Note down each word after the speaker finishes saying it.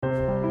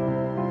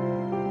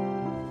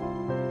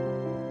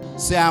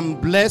Say, I'm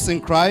blessed in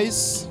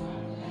Christ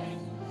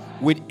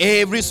with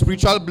every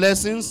spiritual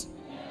blessings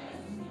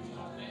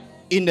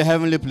in the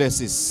heavenly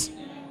places.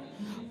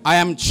 I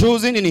am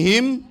chosen in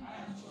Him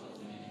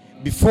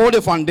before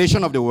the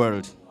foundation of the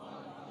world.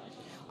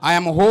 I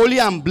am holy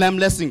and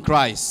blameless in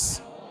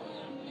Christ.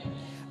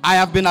 I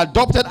have been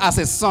adopted as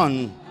a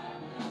son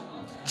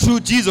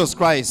through Jesus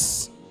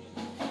Christ.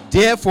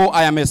 Therefore,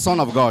 I am a son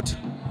of God.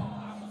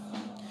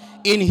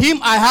 In Him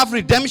I have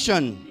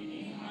redemption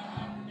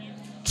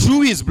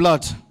through His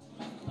blood,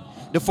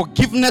 the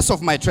forgiveness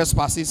of my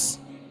trespasses,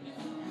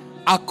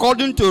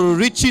 according to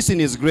riches in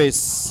His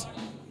grace.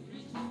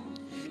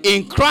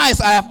 In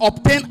Christ I have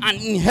obtained an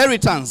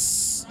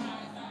inheritance.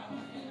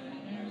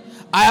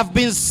 I have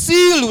been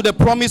sealed with the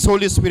promised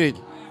Holy Spirit,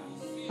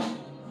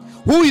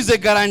 who is a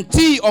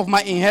guarantee of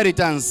my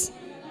inheritance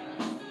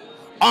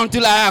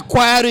until I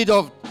acquire it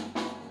of.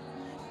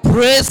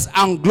 Praise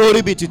and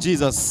glory be to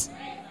Jesus.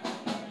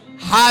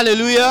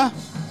 Hallelujah.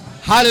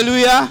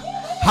 Hallelujah.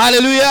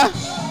 Hallelujah.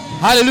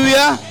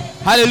 Hallelujah.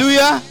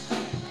 Hallelujah.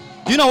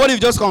 Do you know what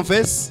you've just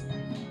confessed?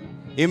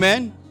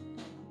 Amen.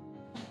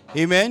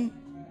 Amen.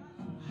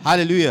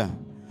 Hallelujah.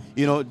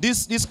 You know,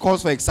 this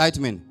calls for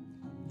excitement.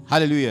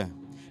 Hallelujah.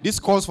 This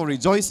calls for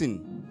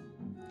rejoicing.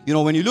 You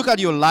know, when you look at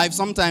your life,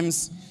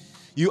 sometimes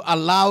you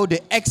allow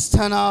the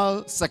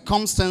external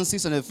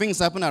circumstances and the things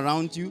happen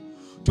around you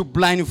to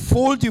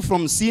blindfold you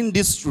from seeing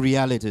these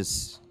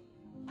realities.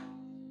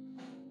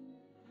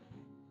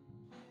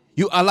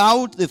 You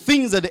allow the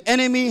things that the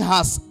enemy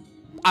has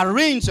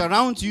arranged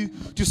around you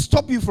to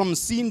stop you from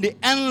seeing the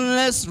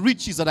endless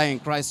riches that are in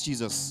Christ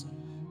Jesus.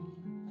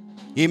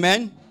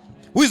 Amen.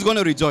 Who is going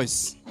to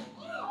rejoice?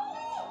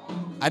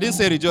 I didn't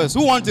say rejoice.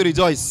 Who wants to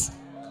rejoice?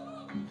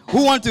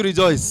 Who wants to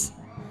rejoice?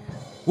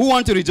 Who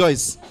wants to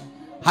rejoice?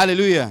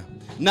 Hallelujah.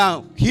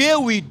 Now, here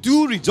we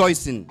do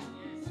rejoicing.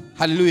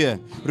 Hallelujah.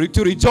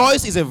 To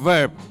rejoice is a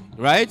verb,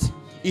 right?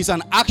 It's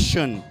an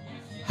action.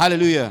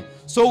 Hallelujah.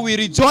 So we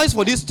rejoice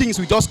for these things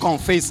we just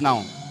confess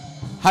now.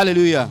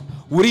 Hallelujah.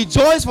 We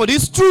rejoice for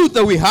this truth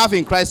that we have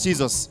in Christ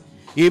Jesus.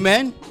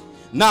 Amen.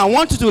 Now I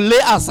want you to lay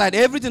aside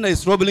everything that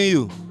is troubling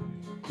you.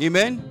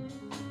 Amen.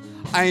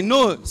 I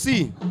know,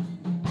 see,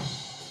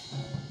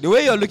 the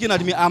way you're looking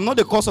at me, I'm not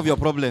the cause of your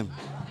problem.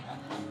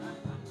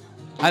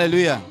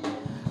 Hallelujah.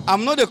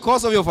 I'm not the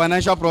cause of your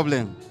financial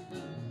problem.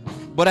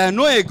 But I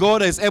know a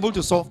God that is able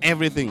to solve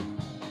everything.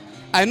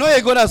 I know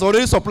a God that has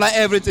already supplied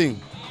everything.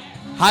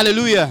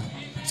 Hallelujah.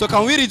 So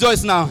can we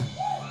rejoice now?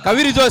 Can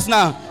we rejoice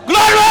now?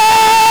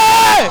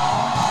 Glory!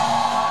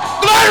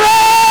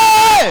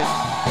 Glory!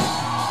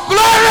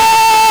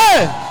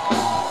 Glory!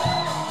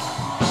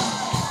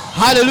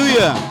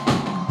 Hallelujah.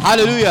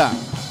 Hallelujah.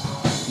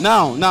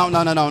 Now.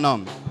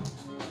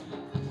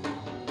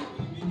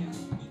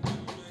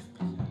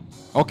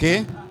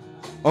 Okay.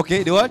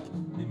 Okay, the what?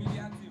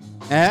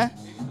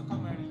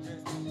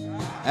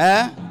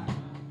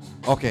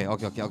 Okay.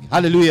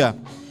 Hallelujah.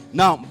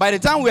 Now, by the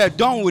time we are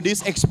done with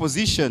this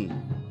exposition,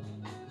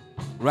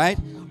 right,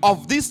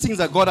 of these things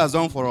that God has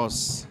done for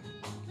us,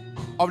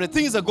 of the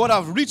things that God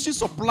has richly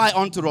supplied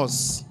unto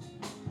us,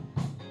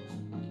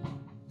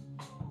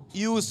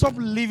 you will stop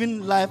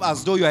living life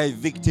as though you are a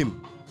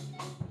victim.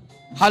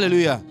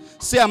 Hallelujah.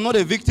 Say, I'm not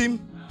a victim.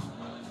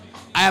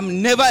 I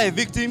am never a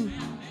victim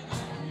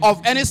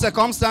of any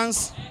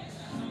circumstance.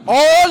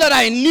 All that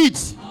I need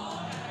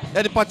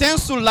that it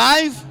pertains to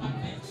life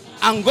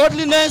and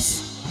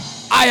godliness,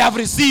 I have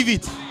received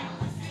it.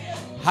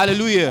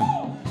 Hallelujah.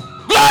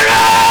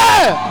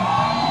 Glory!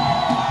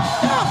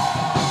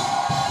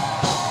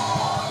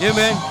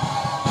 Amen.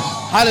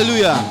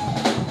 Hallelujah.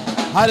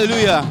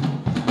 Hallelujah.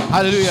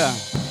 Hallelujah.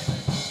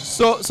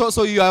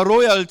 So you are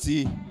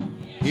royalty.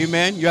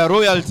 Amen. You are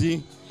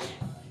royalty.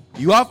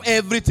 You have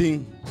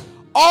everything.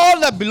 All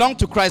that belongs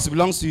to Christ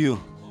belongs to you.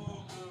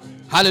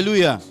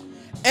 Hallelujah.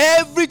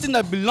 Everything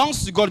that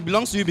belongs to God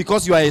belongs to you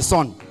because you are a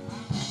son.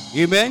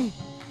 Amen.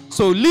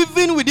 So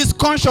living with this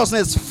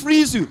consciousness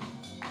frees you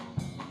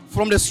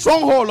from the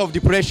stronghold of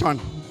depression.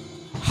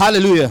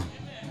 Hallelujah.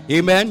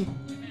 Amen.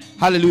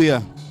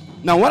 Hallelujah.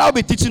 Now what I'll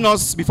be teaching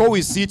us before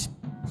we sit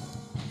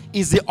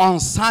is the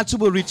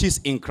unsearchable riches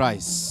in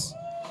Christ.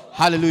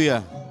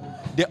 Hallelujah.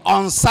 The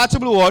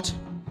unsearchable what?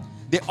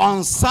 The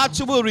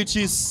unsearchable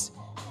riches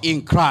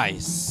in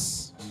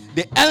Christ.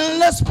 The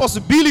endless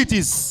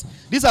possibilities.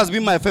 This has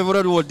been my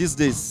favorite word these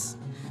days.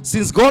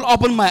 Since God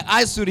opened my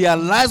eyes to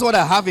realize what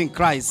I have in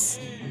Christ,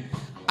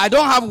 I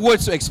don't have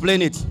words to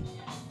explain it.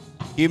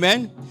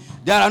 Amen.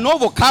 There are no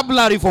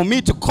vocabulary for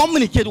me to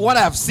communicate what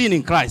I have seen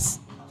in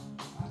Christ.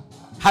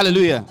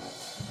 Hallelujah.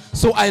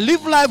 So I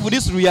live life with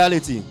this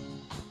reality.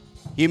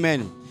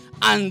 Amen.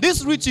 And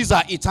these riches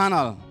are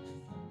eternal.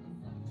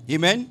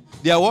 Amen.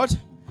 They are what?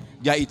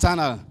 They are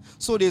eternal.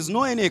 So there's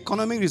no any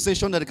economic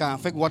recession that can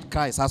affect what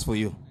Christ has for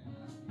you.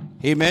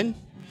 Amen.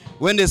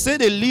 When they say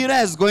the lira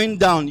is going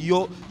down,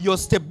 your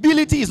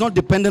stability is not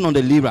dependent on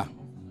the lira.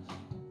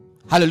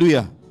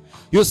 Hallelujah.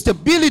 Your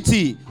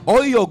stability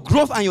or your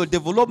growth and your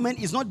development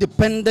is not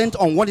dependent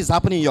on what is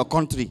happening in your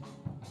country.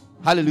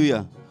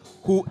 Hallelujah.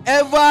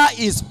 Whoever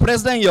is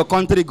president in your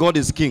country, God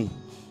is king.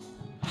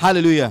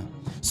 Hallelujah.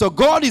 So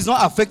God is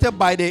not affected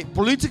by the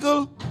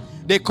political,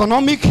 the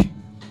economic,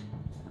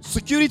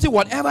 security,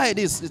 whatever it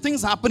is, the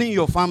things happening in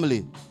your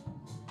family.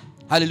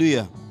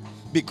 Hallelujah.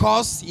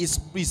 Because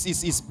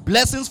his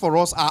blessings for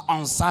us are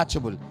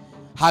unsearchable.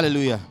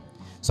 Hallelujah.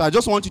 So I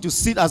just want you to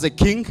sit as a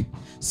king,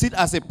 sit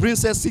as a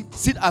princess,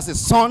 sit as a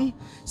son,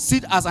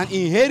 sit as an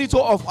inheritor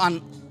of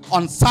an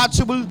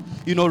unsearchable,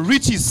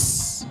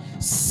 riches.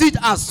 Sit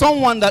as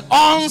someone that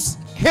owns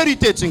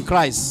heritage in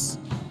Christ.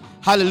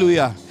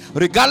 Hallelujah.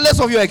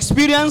 Regardless of your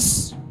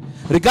experience,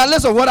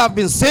 regardless of what have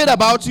been said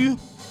about you,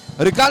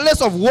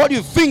 regardless of what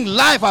you think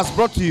life has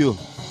brought to you,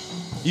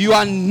 you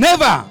are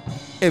never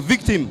a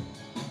victim.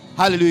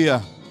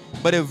 Hallelujah.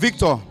 But a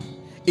victor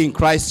in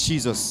Christ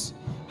Jesus.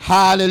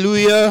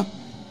 Hallelujah.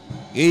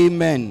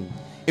 Amen.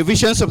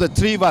 Ephesians chapter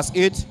 3 verse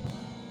 8.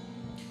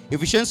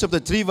 Ephesians chapter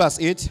 3 verse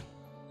 8.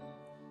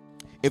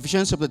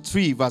 Ephesians chapter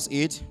 3 verse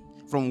 8.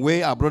 From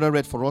where our brother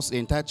read for us the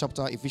entire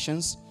chapter,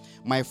 Ephesians.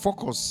 My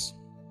focus,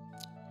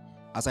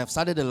 as I've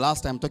started the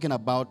last time talking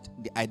about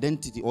the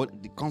identity or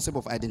the concept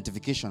of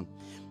identification,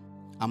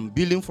 I'm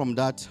building from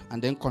that and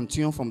then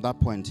continue from that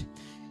point.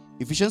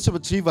 Ephesians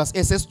chapter 3 verse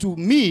 8 says, to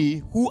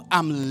me who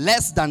am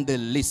less than the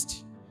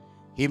least.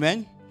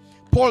 Amen.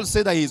 Paul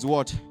said that he's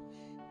what?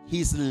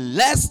 He's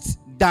less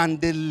than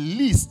the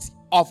least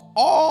of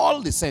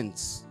all the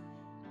saints.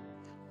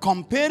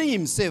 Comparing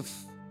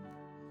himself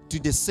to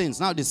the saints.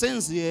 Now the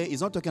saints here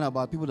is not talking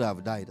about people that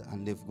have died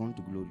and they've gone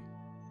to glory.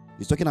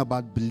 He's talking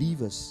about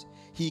believers.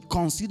 He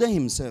considers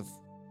himself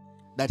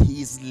that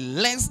he is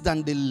less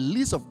than the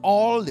least of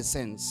all the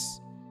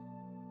saints.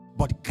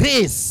 But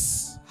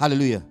grace,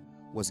 hallelujah,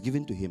 was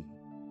given to him.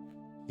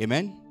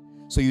 Amen.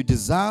 So you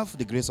deserve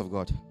the grace of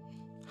God.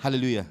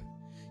 Hallelujah.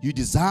 You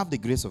deserve the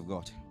grace of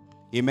God.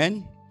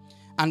 Amen.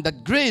 And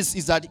that grace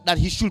is that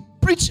he should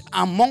preach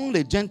among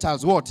the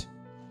Gentiles what?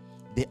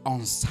 The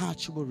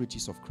unsearchable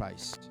riches of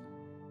Christ.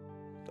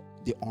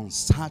 The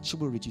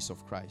unsearchable riches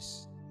of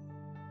Christ.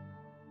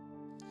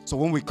 So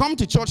when we come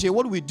to church here,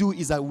 what we do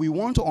is that we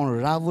want to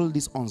unravel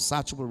these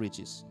unsearchable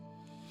riches.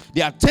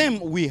 The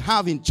attempt we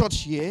have in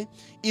church here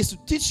is to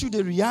teach you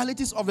the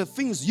realities of the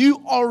things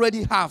you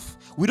already have.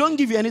 We don't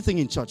give you anything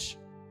in church.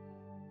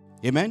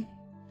 Amen.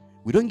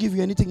 We don't give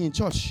you anything in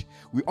church.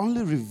 We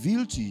only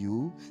reveal to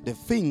you the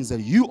things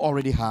that you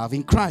already have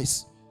in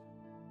Christ.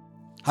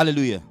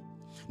 Hallelujah.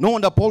 No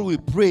wonder Paul will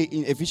pray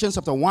in Ephesians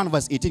chapter 1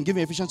 verse 18. Give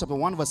me Ephesians chapter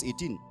 1 verse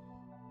 18.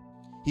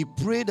 He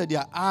prayed that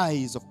their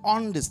eyes of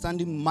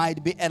understanding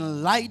might be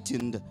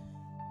enlightened.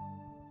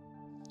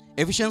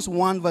 Ephesians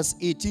 1 verse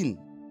 18.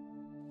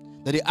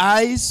 That the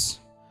eyes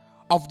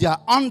of their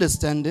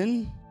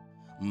understanding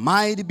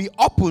might be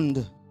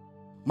opened,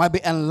 might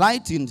be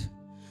enlightened,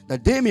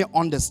 that they may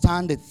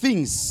understand the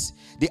things.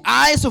 The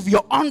eyes of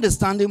your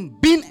understanding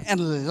being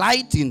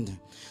enlightened,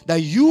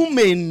 that you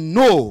may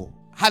know.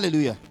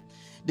 Hallelujah.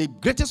 The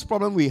greatest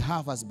problem we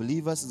have as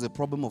believers is a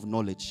problem of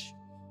knowledge.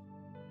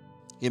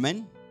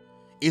 Amen.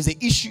 Is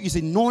a issue, is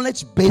a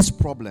knowledge-based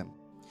problem.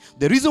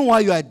 The reason why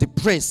you are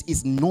depressed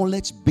is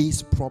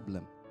knowledge-based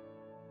problem.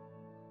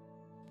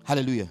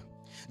 Hallelujah.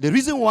 The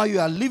reason why you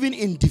are living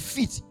in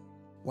defeat,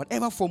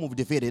 whatever form of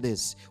defeat it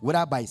is,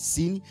 whether by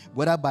sin,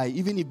 whether by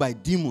even if by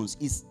demons,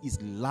 is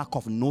lack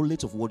of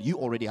knowledge of what you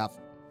already have.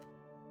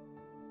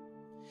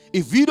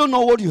 If you don't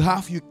know what you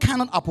have, you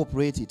cannot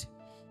appropriate it.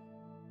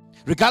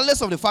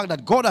 Regardless of the fact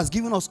that God has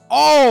given us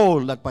all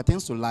that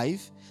pertains to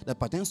life, that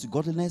pertains to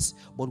godliness,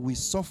 but we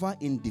suffer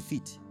in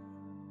defeat.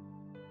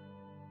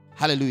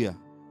 Hallelujah.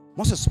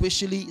 Most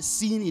especially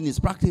sin in its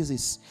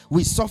practices,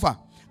 we suffer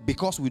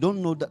because we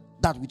don't know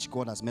that which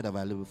God has made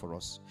available for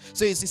us.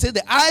 So he says,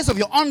 the eyes of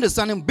your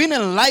understanding being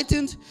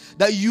enlightened,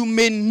 that you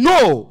may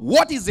know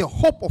what is the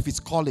hope of his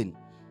calling.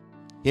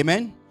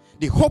 Amen.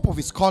 The hope of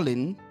his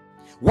calling.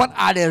 What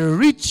are the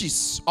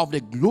riches of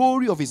the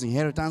glory of his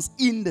inheritance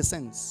in the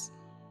saints?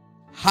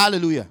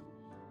 Hallelujah.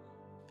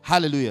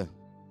 Hallelujah.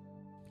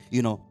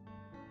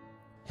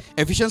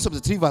 Ephesians chapter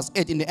 3 verse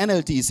 8 in the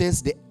NLT, it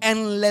says the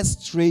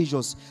endless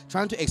treasures.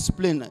 Trying to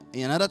explain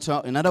in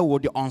another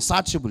word, the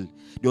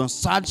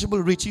unsearchable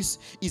riches.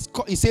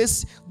 It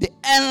says the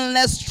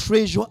endless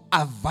treasure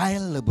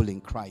available in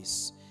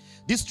Christ.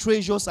 These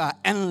treasures are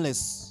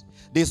endless.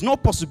 There's no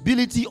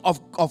possibility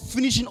of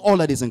finishing all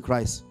that is in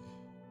Christ.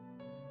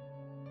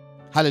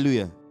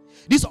 Hallelujah.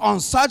 This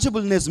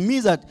unsearchableness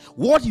means that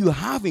what you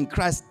have in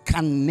Christ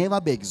can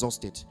never be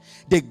exhausted.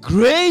 The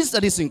grace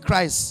that is in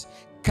Christ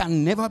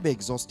can never be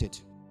exhausted.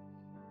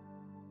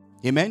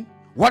 Amen.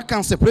 What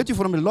can separate you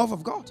from the love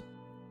of God?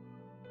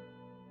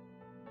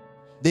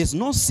 There's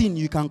no sin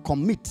you can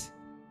commit,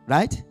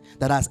 right,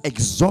 that has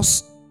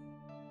exhausted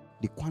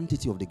the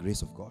quantity of the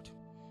grace of God.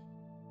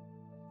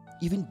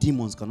 Even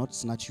demons cannot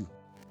snatch you.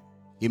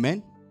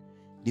 Amen.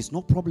 There's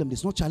no problem,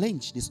 there's no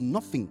challenge, there's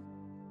nothing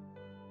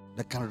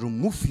that can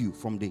remove you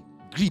from the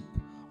grip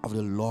of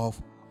the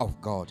love of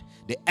God.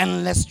 The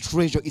endless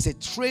treasure is a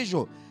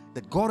treasure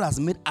that God has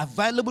made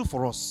available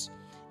for us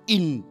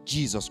in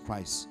Jesus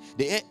Christ.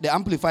 The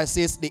Amplifier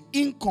says the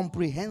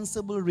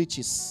incomprehensible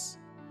riches.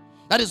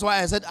 That is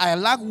why I said I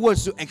lack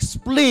words to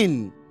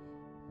explain,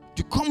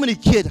 to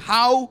communicate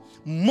how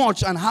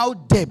much and how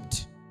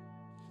depth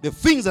the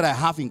things that I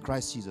have in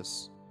Christ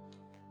Jesus.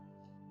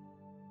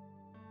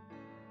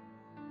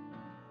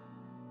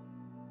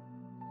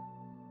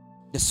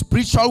 The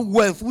spiritual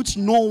wealth which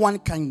no one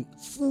can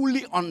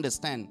fully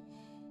understand.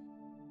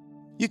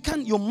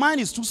 Your mind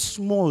is too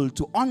small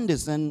to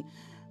understand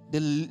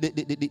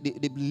the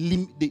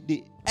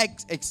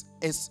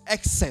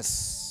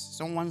excess.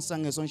 Someone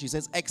sang a song, she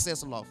says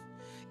excess love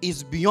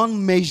is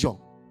beyond measure.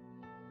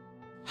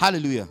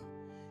 Hallelujah.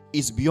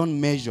 Is beyond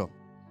measure.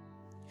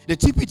 The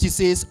TPT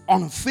says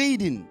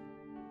unfading.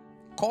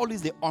 Call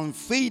this the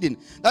unfading.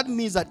 That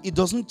means that it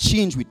doesn't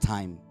change with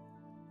time.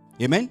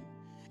 Amen.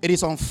 It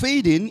is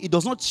unfading. It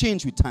does not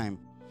change with time.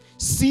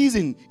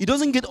 Season. It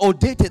doesn't get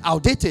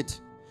outdated.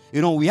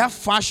 You know, we have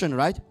fashion,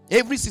 right?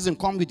 Every season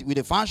comes with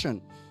a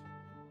fashion.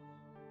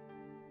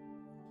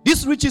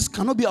 These riches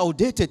cannot be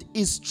outdated.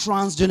 It's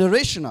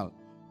transgenerational.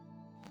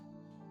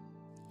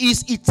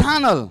 It's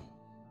eternal.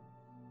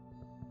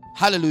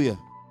 Hallelujah.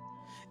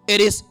 It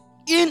is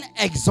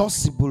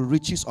inexhaustible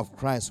riches of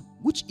Christ,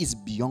 which is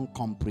beyond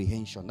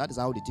comprehension. That is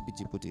how the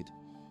TPT put it.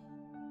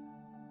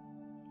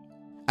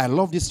 I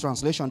love this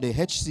translation, the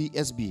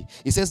HCSB.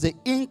 It says the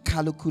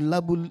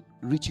incalculable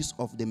riches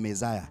of the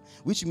Messiah,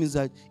 which means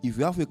that if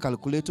you have a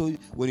calculator,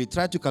 when you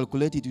try to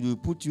calculate it, it will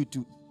put you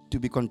to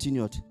be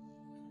continued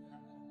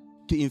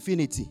to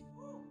infinity.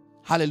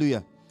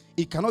 Hallelujah.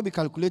 It cannot be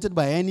calculated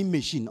by any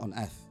machine on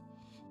earth.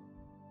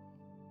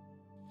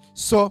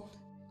 So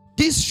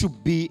this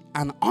should be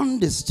an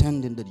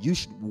understanding that you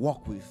should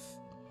walk with.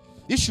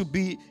 This should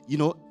be,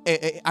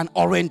 an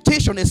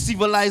orientation, a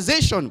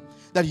civilization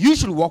that you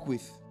should walk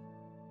with.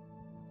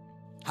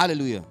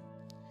 Hallelujah.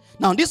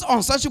 Now, this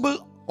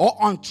unsearchable or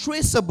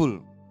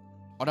untraceable,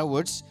 other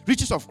words,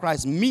 riches of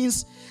Christ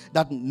means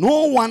that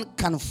no one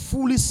can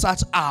fully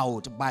search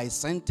out by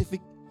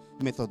scientific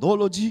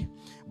methodology,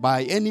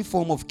 by any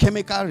form of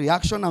chemical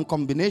reaction and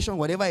combination,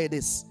 whatever it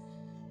is.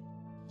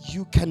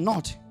 You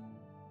cannot,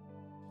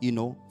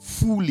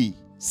 fully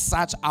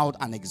search out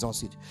and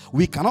exhaust it.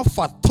 We cannot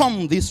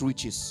fathom these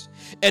riches.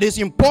 It is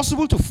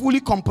impossible to fully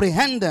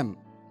comprehend them.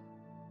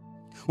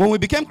 When we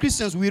became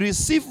Christians, we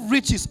received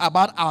riches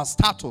about our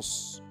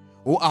status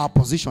or our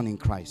position in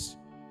Christ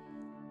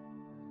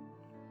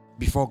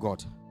before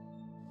God.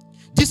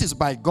 This is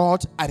by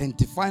God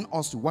identifying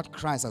us to what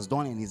Christ has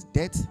done in his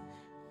death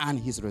and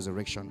his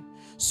resurrection.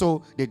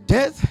 So the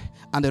death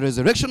and the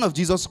resurrection of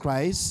Jesus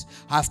Christ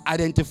has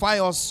identified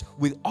us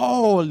with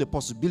all the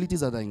possibilities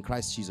that are in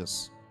Christ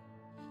Jesus.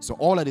 So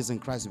all that is in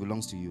Christ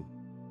belongs to you.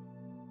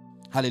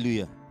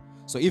 Hallelujah.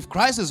 So if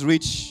Christ is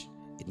rich,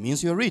 it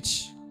means you're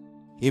rich.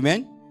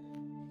 Amen.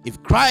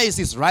 If Christ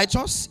is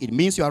righteous, it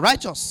means you are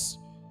righteous.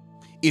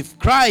 If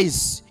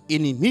Christ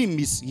in him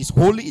is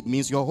holy, it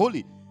means you're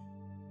holy.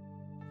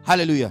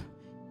 Hallelujah.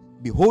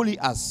 Be holy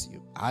as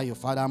I, your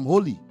Father, am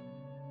holy.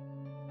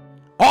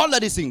 All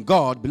that is in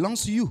God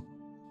belongs to you.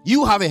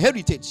 You have a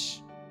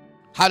heritage.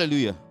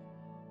 Hallelujah.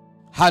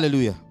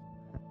 Hallelujah.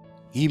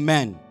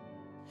 Amen.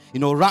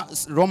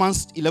 Romans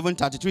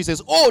 11:33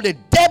 says, oh, the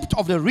depth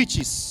of the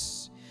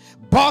riches,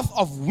 both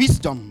of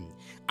wisdom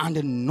and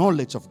the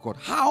knowledge of God.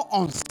 How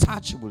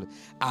unsearchable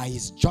are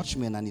his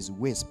judgment and his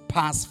ways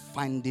past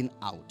finding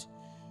out.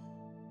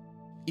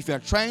 If you are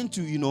trying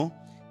to,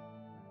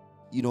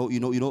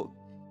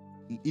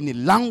 in a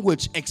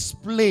language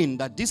explain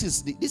that this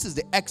is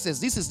the excess,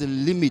 this is the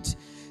limit,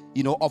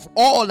 of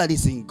all that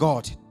is in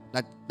God,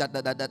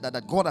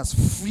 that God has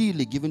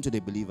freely given to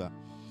the believer,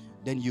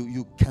 then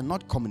you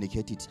cannot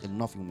communicate it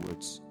enough in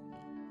words.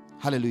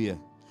 Hallelujah.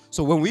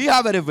 So when we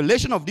have a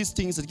revelation of these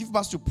things that give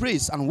us to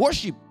praise and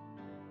worship,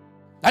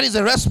 that is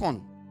a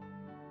response.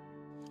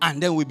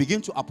 And then we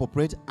begin to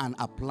appropriate and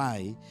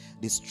apply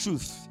this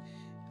truth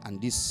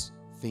and these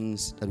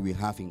things that we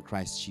have in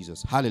Christ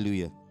Jesus.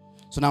 Hallelujah.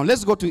 So now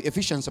let's go to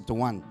Ephesians chapter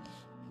 1.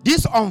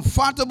 This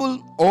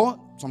unfathomable, or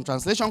some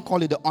translation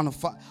call it the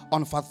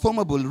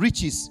unfathomable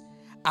riches,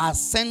 are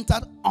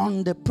centered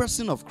on the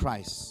person of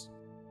Christ.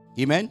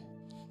 Amen.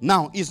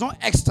 Now, it's not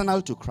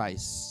external to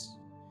Christ.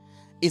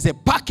 It's a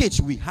package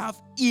we have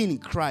in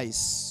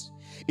Christ.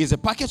 It's a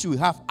package we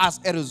have as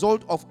a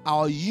result of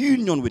our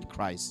union with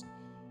Christ.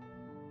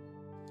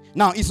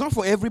 Now, it's not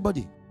for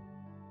everybody.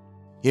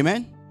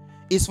 Amen.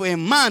 It's for a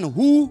man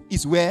who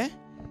is where?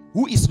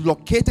 Who is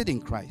located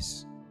in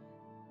Christ.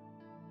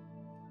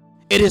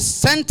 It is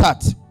centered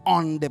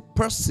on the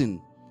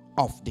person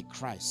of the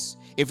Christ.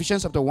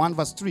 Ephesians chapter 1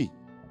 verse 3.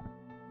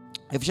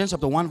 Ephesians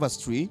chapter 1 verse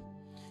 3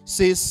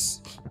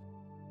 says,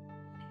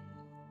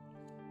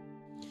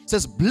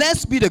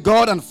 blessed be the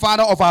God and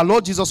Father of our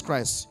Lord Jesus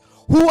Christ,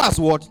 who has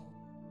what?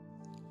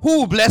 Who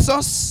will bless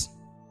us?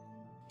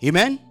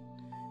 Amen.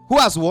 Who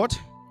has what?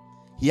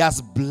 He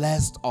has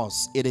blessed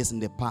us. It is in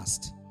the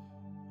past.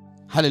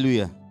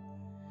 Hallelujah.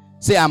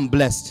 Say, I'm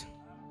blessed.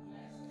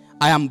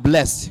 I am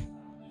blessed.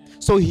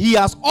 So he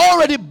has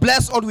already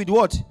blessed us with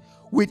what?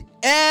 with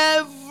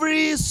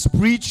every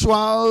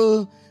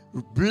spiritual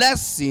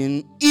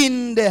blessing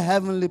in the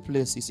heavenly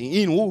places.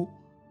 In who?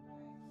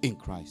 In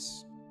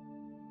Christ.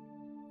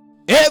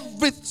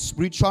 Every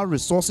spiritual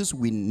resources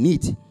we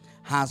need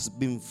has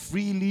been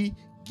freely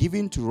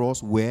given to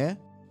us where?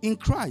 In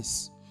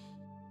Christ.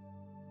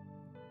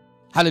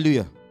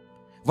 Hallelujah.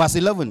 Verse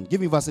 11.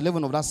 Give me verse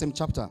 11 of that same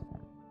chapter.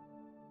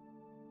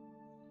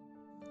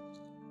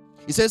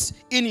 It says,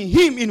 in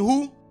him, in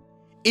who?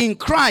 In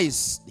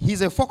Christ.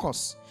 He's a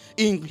focus.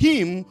 In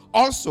him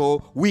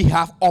also we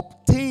have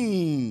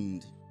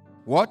obtained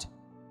what?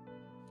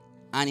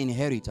 An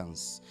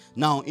inheritance.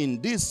 Now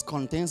in this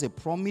contains a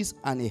promise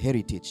and a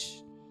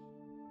heritage.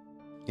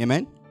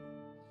 Amen.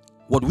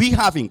 What we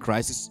have in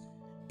Christ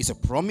is a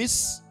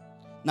promise.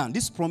 Now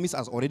this promise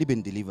has already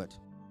been delivered.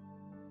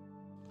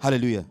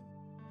 Hallelujah.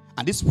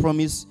 And this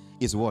promise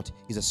is what?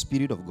 Is the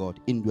Spirit of God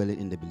indwelling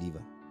in the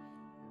believer.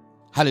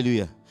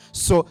 Hallelujah.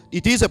 So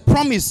it is a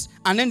promise,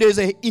 and then there is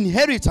an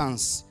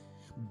inheritance,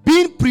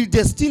 being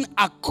predestined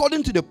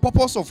according to the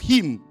purpose of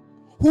him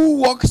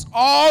who works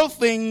all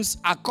things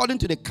according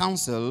to the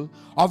counsel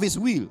of his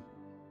will.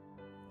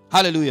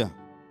 Hallelujah.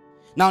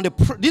 Now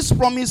this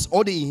promise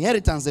or the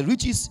inheritance, the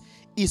riches,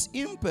 is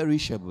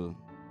imperishable.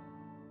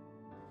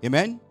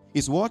 Amen.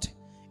 Is what?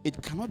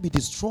 It cannot be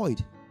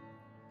destroyed.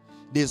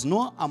 There's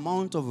no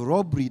amount of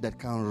robbery that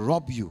can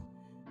rob you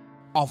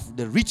of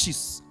the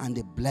riches and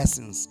the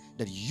blessings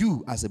that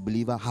you as a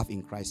believer have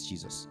in Christ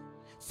Jesus.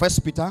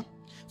 First Peter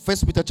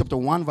chapter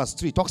 1 verse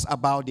 3 talks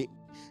about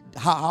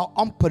how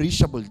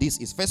unperishable this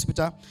is. First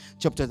Peter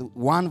chapter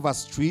 1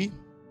 verse 3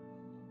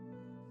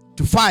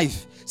 to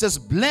 5 says,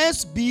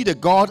 blessed be the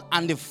God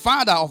and the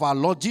Father of our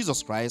Lord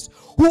Jesus Christ,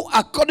 who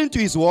according to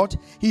his word,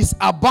 his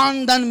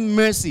abundant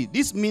mercy.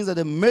 This means that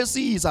the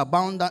mercy is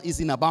abundant, is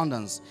in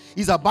abundance.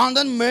 His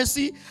abundant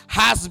mercy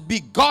has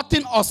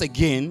begotten us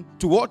again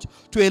to what?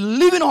 To a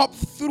living hope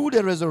through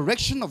the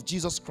resurrection of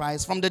Jesus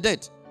Christ from the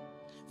dead.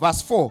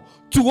 Verse 4.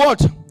 To what?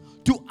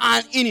 To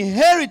an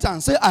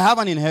inheritance. Say, I have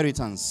an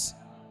inheritance.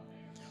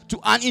 To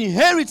an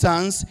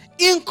inheritance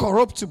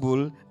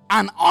incorruptible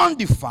and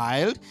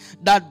undefiled,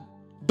 that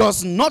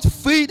does not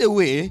fade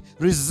away,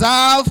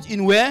 reserved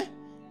in where?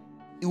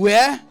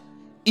 Where?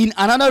 In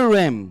another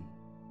realm.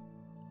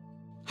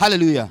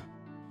 Hallelujah.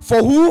 For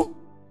who?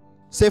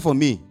 Say for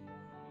me.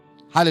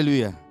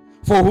 Hallelujah.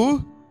 For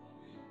who?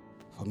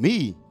 For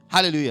me.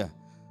 Hallelujah.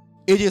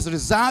 It is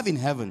reserved in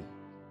heaven.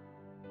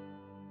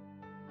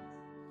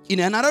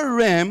 In another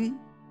realm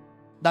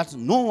that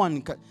no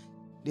one can,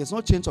 there's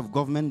no change of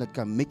government that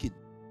can make it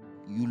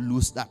you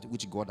lose that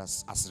which God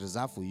has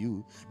reserved for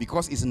you,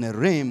 because it's in a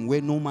realm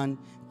where no man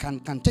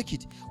can take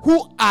it.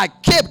 Who are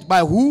kept by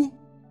who?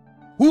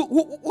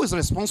 Who is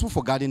responsible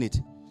for guarding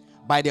it?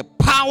 By the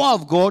power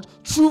of God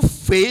through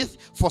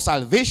faith for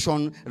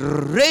salvation,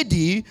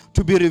 ready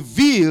to be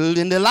revealed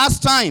in the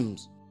last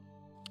times.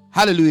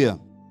 Hallelujah.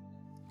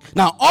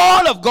 Now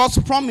all of God's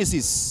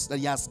promises that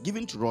he has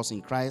given to us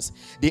in Christ,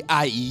 they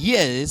are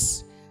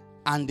yes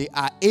and they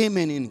are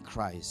amen in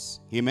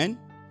Christ. Amen.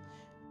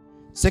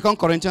 2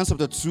 Corinthians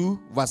chapter 2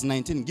 verse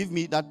 19. Give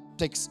me that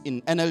text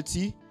in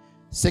NLT.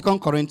 2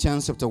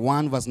 Corinthians chapter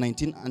 1 verse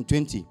 19 and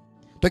 20.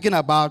 Talking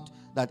about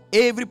that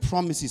every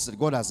promises that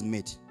God has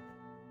made.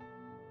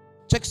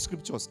 Check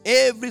scriptures.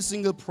 Every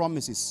single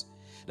promises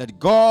that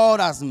God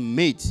has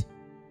made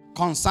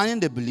concerning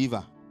the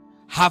believer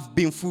have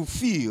been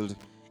fulfilled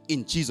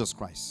in Jesus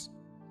Christ.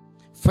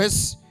 2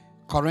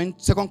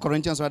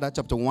 Corinthians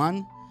chapter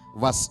 1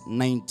 verse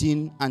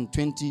 19 and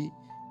 20,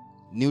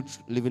 New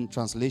Living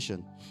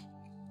Translation.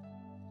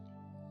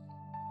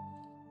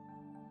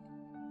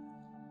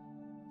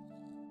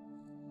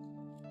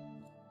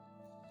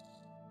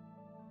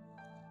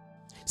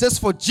 It says,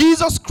 for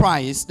Jesus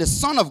Christ, the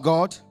Son of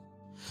God,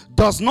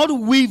 does not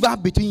waver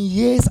between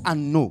yes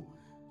and no.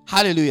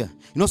 Hallelujah.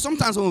 You know,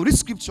 sometimes when we read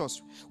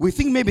scriptures, we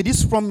think maybe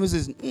this promise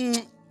is,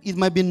 it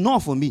might be no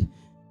for me.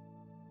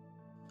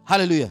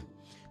 Hallelujah.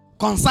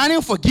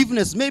 Concerning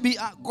forgiveness, maybe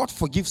God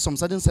forgives some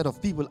certain set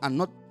of people and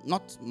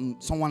not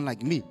someone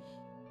like me.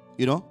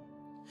 You know.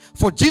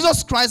 For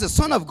Jesus Christ, the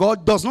Son of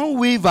God, does not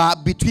waver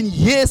between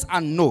yes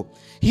and no.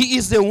 He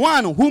is the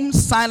one whom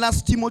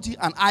Silas, Timothy,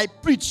 and I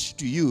preach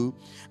to you.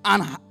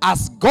 And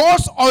as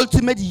God's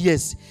ultimate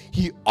yes,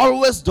 he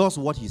always does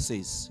what he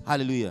says.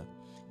 Hallelujah.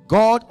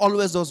 God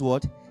always does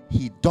what?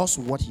 He does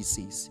what he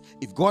says.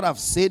 If God have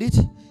said it,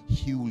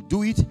 he will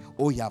do it,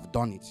 or he have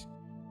done it.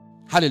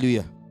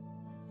 Hallelujah.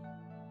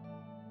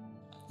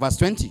 Verse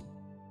 20.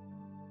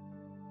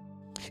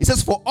 It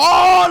says, for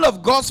all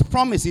of God's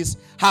promises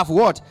have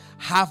what?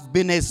 Have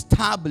been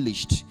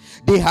established.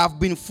 They have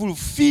been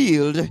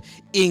fulfilled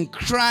in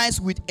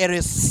Christ with a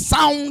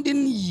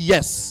resounding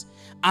yes.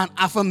 An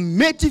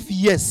affirmative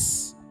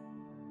yes.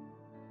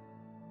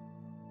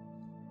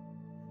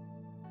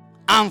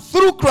 And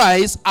through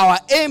Christ, our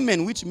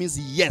amen, which means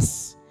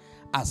yes,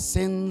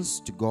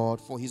 ascends to God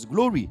for his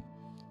glory.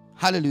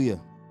 Hallelujah.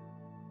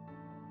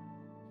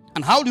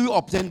 And how do we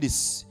obtain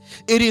this?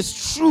 It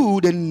is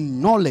through the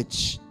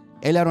knowledge.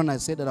 Earlier on I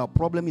said that our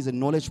problem is a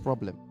knowledge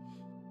problem.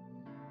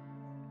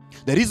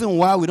 The reason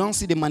why we don't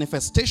see the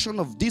manifestation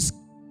of these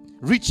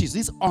riches,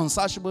 these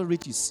unsearchable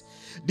riches,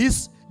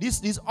 these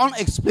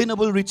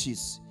unexplainable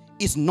riches,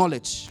 is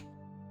knowledge.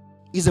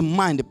 Is a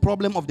mind, the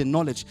problem of the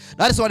knowledge.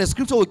 That is why the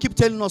scripture will keep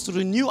telling us to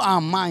renew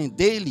our mind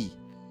daily.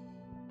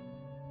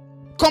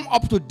 Come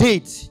up to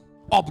date.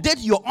 Update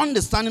your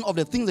understanding of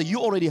the things that you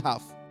already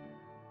have.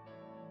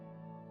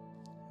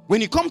 When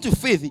you come to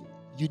faith,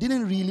 you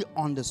didn't really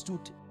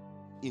understood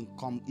in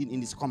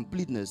its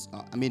completeness,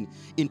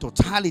 in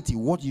totality,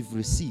 what you've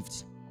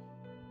received.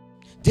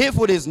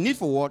 Therefore, there's need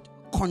for what?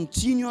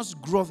 Continuous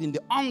growth in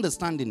the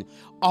understanding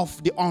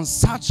of the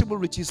unsearchable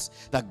riches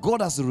that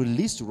God has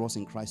released to us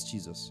in Christ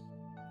Jesus.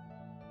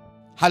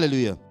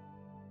 Hallelujah.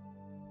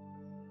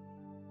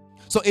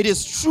 So it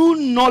is true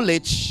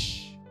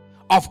knowledge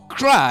of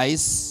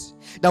Christ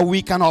that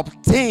we can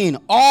obtain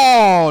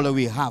all that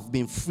we have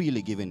been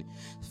freely given.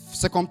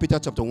 2 Peter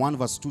chapter 1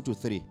 verse 2 to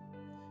 3.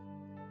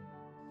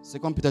 2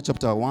 Peter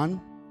chapter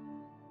 1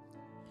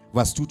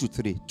 verse 2 to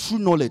 3. True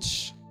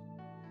knowledge.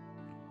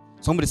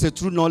 Somebody say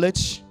true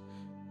knowledge.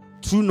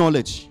 True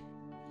knowledge.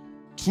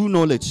 True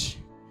knowledge.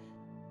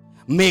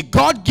 May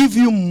God give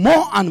you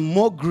more and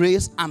more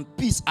grace and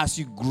peace as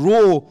you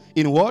grow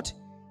in what?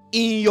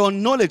 In your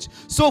knowledge.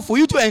 So for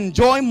you to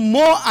enjoy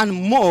more and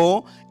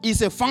more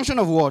is a function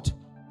of what?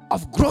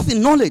 Of growth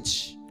in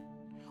knowledge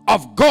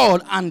of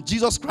God and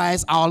Jesus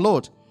Christ our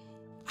Lord.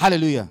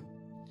 Hallelujah.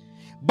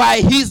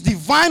 By his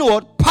divine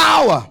word,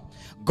 power,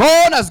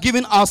 God has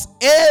given us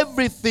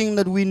everything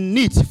that we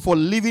need for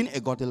living a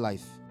godly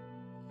life.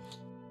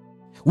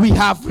 We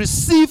have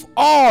received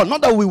all,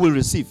 not that we will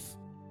receive.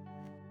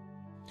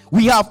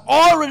 We have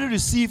already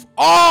received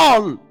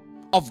all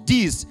of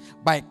these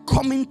by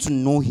coming to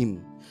know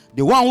him,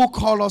 the one who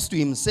called us to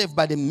himself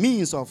by the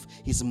means of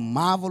his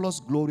marvelous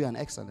glory and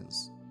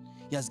excellence.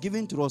 He has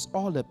given to us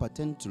all that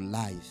pertain to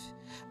life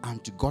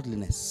and to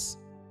godliness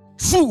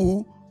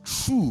through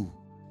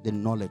the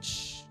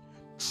knowledge,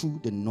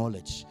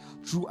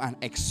 through an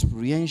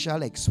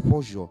experiential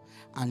exposure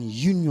and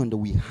union that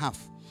we have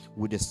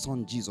with the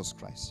Son Jesus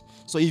Christ.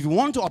 So if you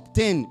want to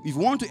obtain, if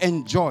you want to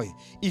enjoy,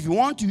 if you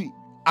want to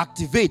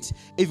activate,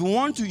 if you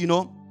want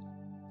to,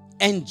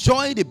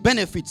 enjoy the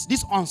benefits,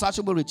 these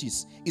unsearchable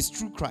riches, is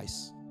through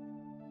Christ.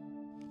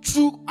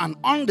 Through an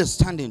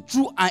understanding,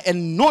 through a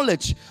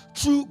knowledge,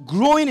 through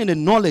growing in the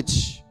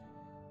knowledge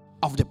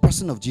of the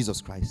person of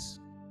Jesus Christ.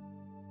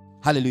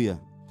 Hallelujah.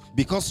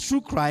 Because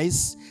through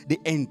Christ, the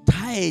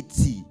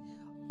entirety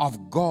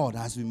of God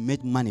has been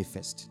made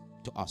manifest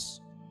to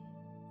us.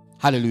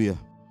 Hallelujah.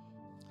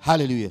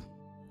 Hallelujah.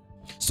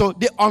 So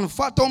the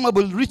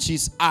unfathomable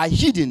riches are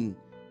hidden,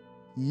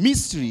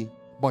 mystery,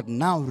 but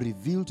now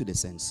revealed to the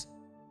saints.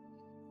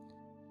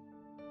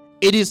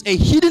 It is a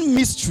hidden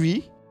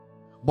mystery,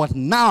 but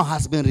now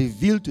has been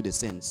revealed to the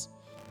saints.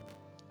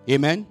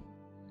 Amen.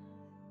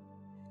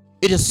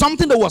 It is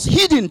something that was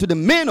hidden to the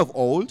men of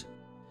old.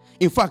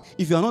 In fact,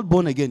 if you are not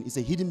born again, it's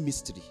a hidden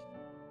mystery.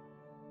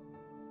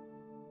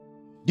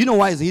 Do you know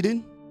why it's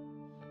hidden?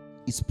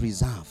 It's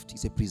preserved.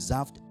 It's a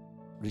preserved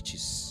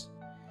riches.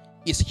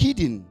 It's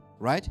hidden,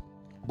 right?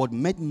 But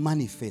made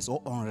manifest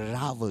or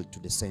unraveled to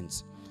the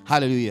saints.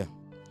 Hallelujah.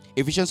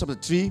 Ephesians chapter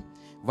 3,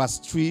 verse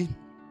 3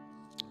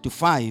 to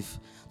 5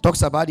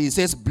 talks about it. It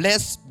says,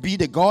 "Blessed be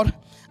the God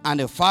and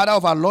the Father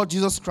of our Lord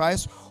Jesus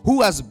Christ,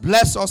 who has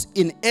blessed us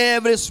in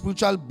every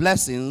spiritual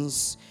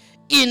blessings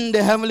in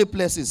the heavenly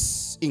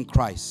places in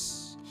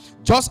Christ,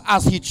 just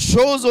as he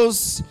chose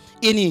us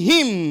in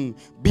him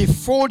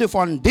before the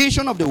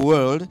foundation of the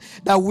world,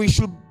 that we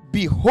should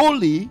be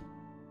holy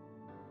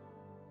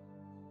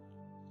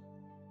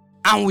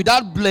and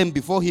without blame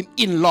before him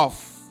in love,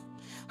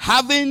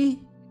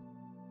 having,"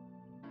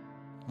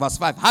 verse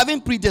 5, "having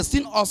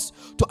predestined us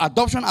to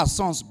adoption as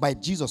sons by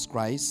Jesus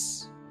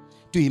Christ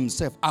to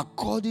himself,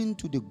 according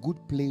to the good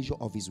pleasure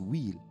of his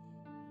will."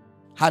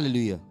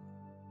 Hallelujah.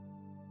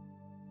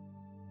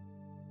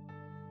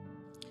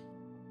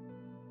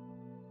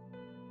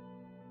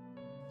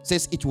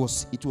 Says we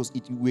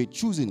were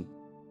chosen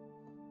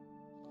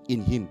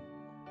in him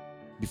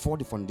before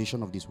the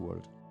foundation of this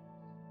world.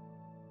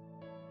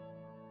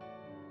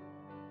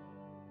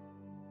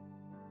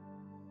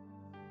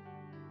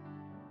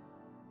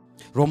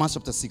 Romans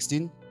chapter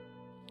 16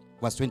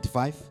 verse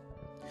 25.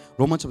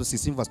 Romans chapter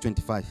 16 verse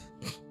 25.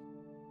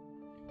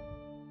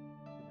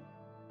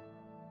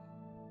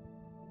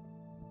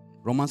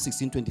 Romans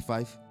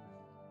 16:25.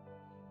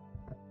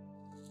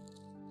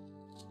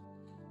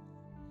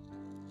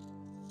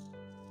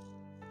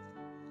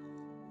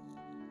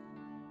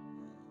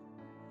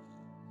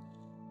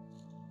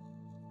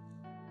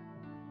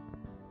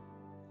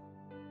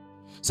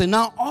 So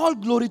now all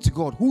glory to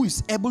God, who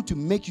is able to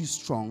make you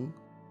strong,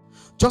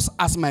 just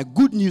as my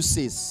good news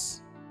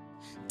says.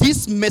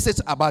 This message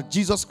about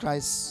Jesus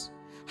Christ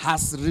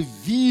has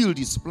revealed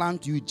his plan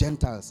to you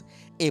Gentiles,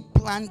 a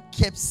plan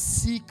kept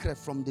secret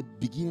from the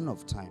beginning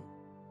of time.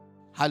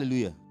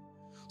 Hallelujah.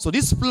 So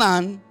this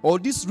plan, or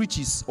these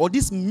riches, or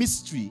this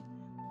mystery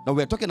that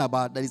we're talking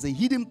about, that is a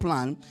hidden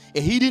plan,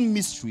 a hidden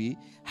mystery,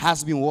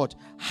 has been what?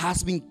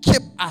 Has been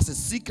kept as a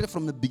secret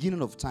from the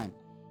beginning of time.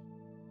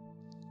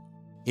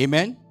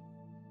 Amen?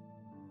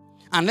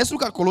 And let's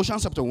look at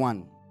Colossians chapter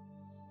 1.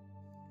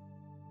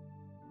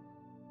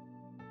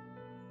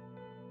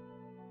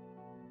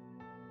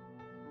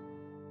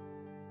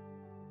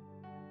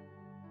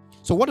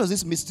 So what does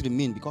this mystery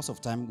mean? Because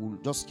of time,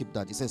 we'll just skip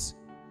that. It says,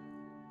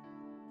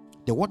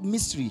 the word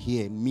mystery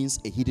here means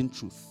a hidden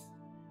truth.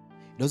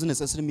 It doesn't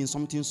necessarily mean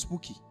something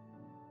spooky.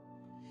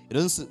 It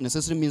doesn't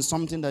necessarily mean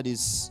something that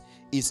is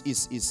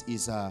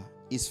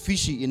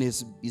fishy in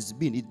its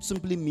being. It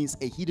simply means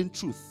a hidden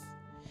truth.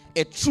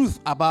 A truth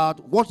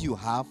about what you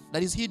have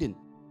that is hidden.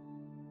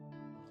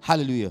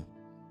 Hallelujah.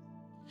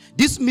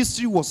 This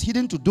mystery was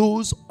hidden to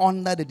those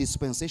under the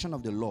dispensation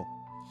of the law.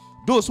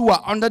 Those who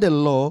are under the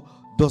law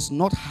does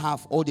not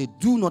have, or they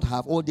do not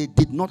have, or they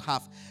did not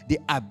have the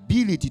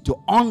ability to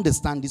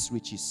understand these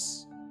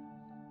riches,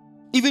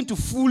 even to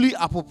fully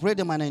appropriate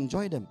them and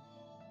enjoy them.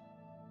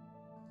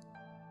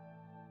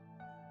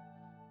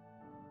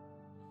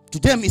 To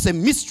them, it's a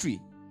mystery.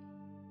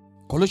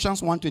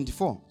 Colossians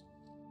 1:24.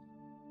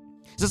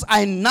 It says,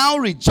 I now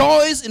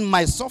rejoice in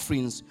my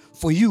sufferings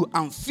for you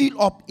and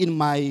fill up in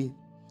my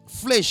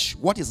flesh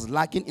what is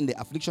lacking in the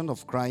affliction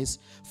of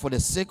Christ for the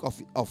sake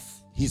of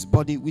his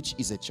body, which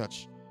is a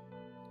church,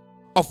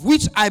 of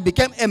which I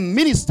became a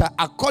minister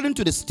according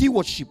to the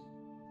stewardship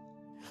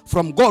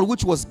from God,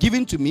 which was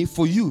given to me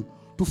for you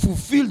to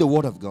fulfill the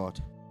word of God.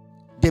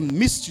 The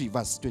mystery,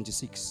 verse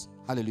 26.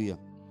 Hallelujah.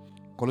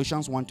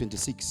 Colossians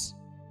 1:26.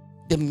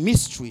 The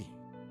mystery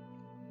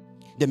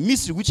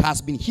which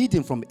has been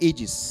hidden from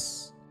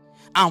ages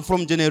and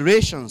from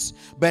generations,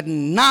 but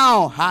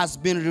now has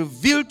been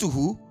revealed to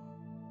who?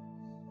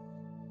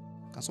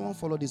 Can someone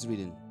follow this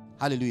reading?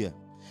 Hallelujah.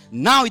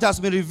 Now it has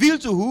been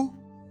revealed to who?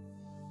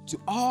 To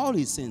all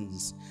his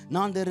sins.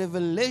 Now the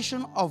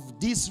revelation of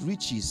these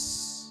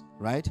riches,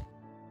 right,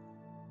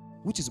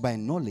 which is by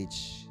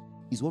knowledge,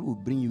 is what will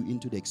bring you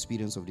into the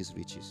experience of these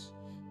riches.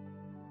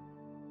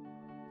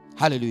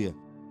 Hallelujah.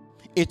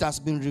 It has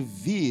been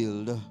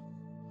revealed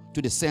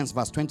to the saints,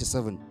 verse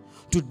 27.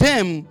 To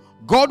them,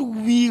 God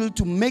willed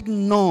to make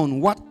known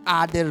what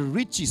are the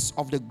riches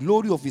of the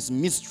glory of his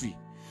mystery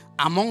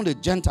among the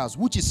Gentiles,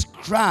 which is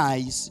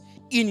Christ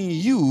in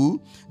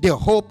you, the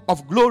hope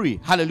of glory.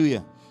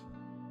 Hallelujah.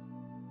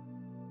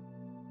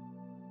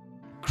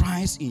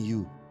 Christ in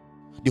you,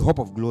 the hope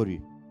of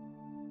glory.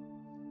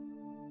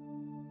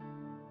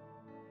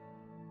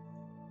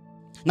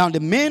 Now, the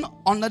men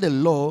under the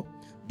law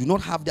do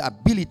not have the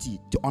ability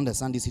to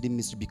understand this hidden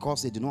mystery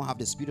because they do not have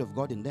the Spirit of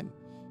God in them.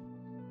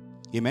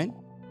 Amen.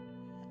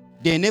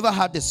 They never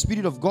had the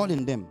Spirit of God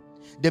in them.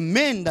 The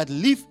men that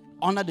live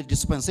under the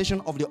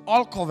dispensation of the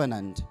Old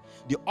Covenant,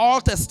 the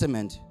Old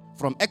Testament,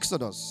 from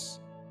Exodus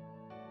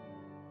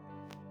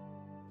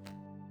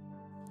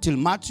till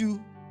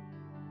Matthew,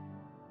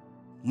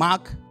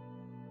 Mark,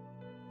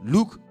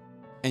 Luke,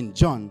 and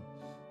John,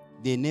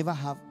 they never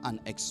have an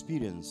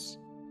experience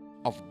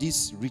of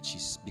these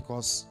riches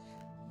because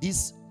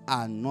these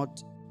are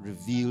not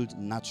revealed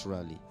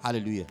naturally.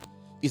 Hallelujah.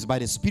 It's by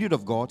the Spirit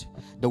of God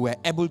that we're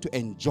able to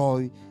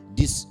enjoy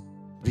these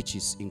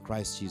riches in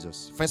Christ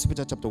Jesus. 1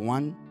 Peter chapter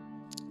 1,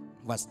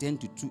 verse 10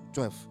 to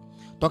 12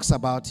 talks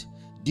about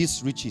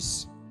these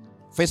riches.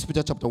 1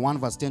 Peter chapter 1,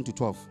 verse 10 to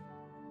 12.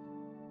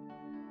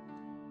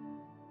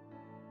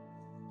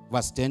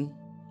 Verse 10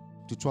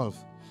 to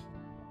 12.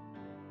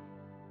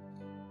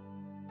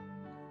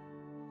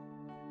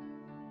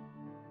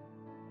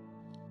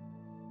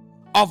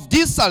 Of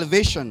this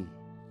salvation,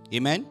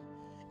 amen.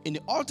 In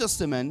the Old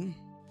Testament,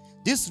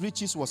 this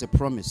riches was a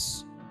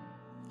promise.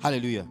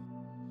 Hallelujah.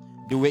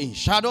 They were in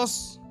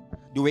shadows,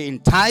 they were in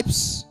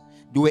types,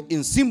 they were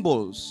in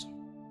symbols.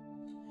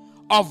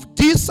 Of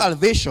this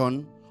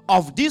salvation,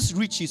 of these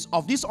riches,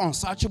 of these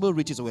unsearchable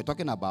riches that we're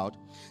talking about,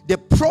 the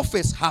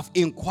prophets have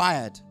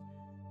inquired,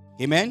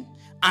 amen,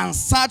 and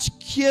searched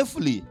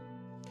carefully,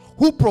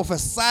 who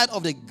prophesied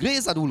of the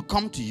grace that will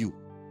come to you.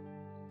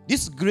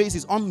 This grace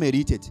is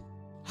unmerited.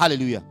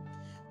 Hallelujah.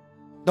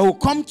 That will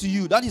come to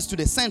you, that is to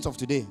the saints of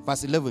today.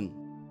 Verse 11.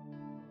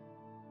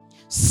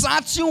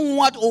 Searching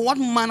what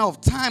manner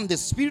of time the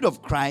Spirit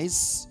of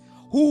Christ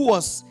who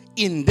was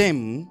in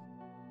them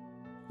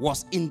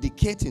was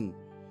indicating.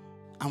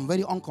 I'm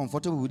very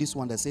uncomfortable with this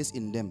one that says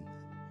in them.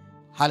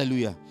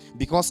 Hallelujah.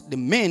 Because the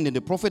men and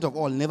the prophet of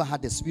all never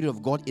had the Spirit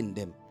of God in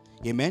them.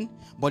 Amen.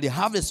 But they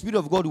have the Spirit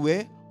of God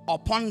where?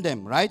 Upon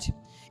them, right?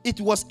 It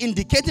was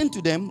indicating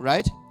to them,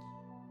 right?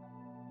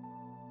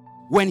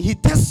 When he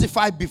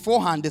testified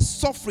beforehand the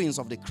sufferings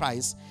of the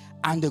Christ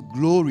and the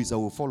glories that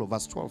will follow.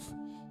 Verse 12.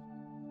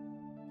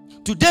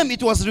 To them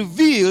it was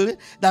revealed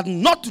that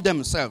not to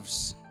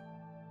themselves.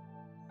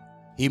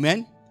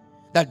 Amen.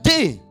 That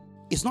they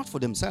is not for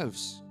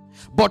themselves,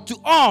 but to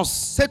us,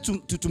 said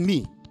to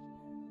me.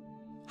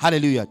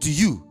 Hallelujah. To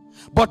you.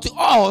 But to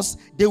us,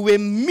 they were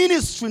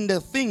ministering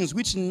the things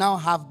which now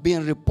have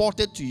been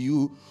reported to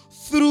you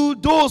through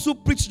those who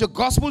preach the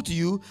gospel to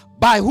you.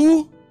 By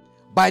who?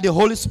 By the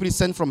Holy Spirit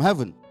sent from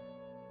heaven.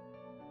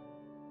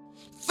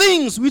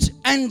 things which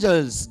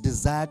angels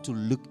desire to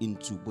look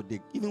into, but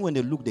even when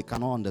they look, they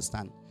cannot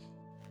understand.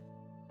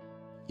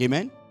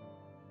 Amen?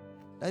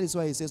 That is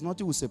why he says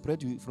nothing will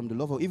separate you from the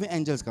love of. Even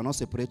angels cannot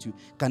separate you.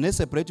 Can they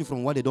separate you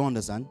from what they don't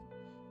understand?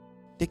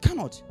 They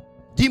cannot.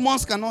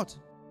 Demons cannot.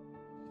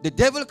 The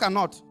devil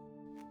cannot.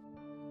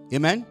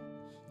 Amen?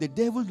 The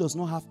devil does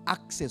not have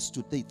access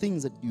to the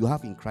things that you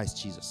have in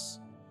Christ Jesus.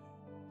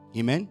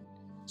 Amen?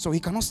 So he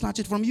cannot snatch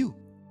it from you.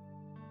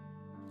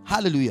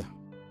 Hallelujah.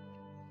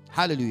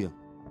 Hallelujah.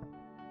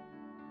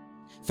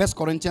 1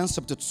 Corinthians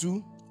chapter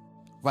 2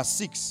 verse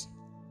 6.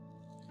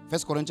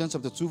 1 Corinthians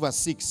chapter 2 verse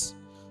 6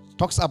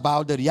 talks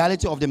about the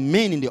reality of the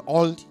men in the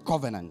old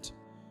covenant.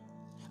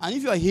 And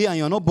if you are here and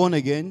you are not born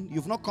again,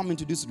 you've not come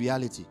into this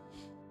reality.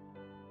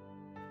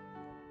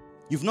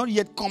 You've not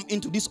yet come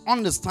into this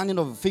understanding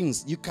of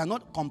things. You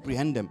cannot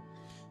comprehend them.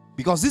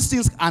 Because these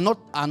things are not.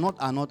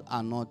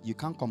 You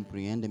can't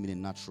comprehend them in the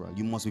natural.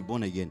 You must be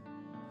born again.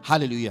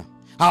 Hallelujah.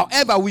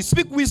 However, we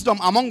speak wisdom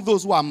among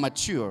those who are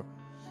mature,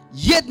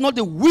 yet not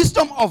the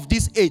wisdom of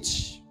this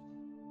age.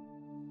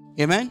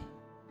 Amen.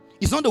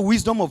 It's not the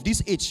wisdom of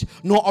this age,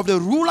 nor of the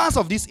rulers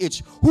of this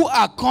age, who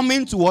are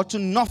coming to what? To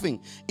nothing.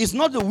 It's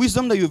not the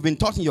wisdom that you've been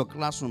taught in your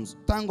classrooms.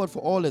 Thank God for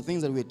all the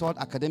things that we're taught.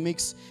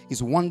 Academics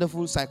is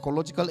wonderful.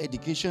 Psychological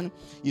education,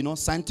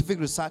 scientific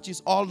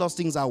researches, all those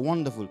things are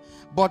wonderful.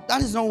 But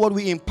that is not what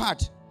we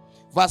impart.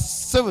 Verse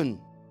 7.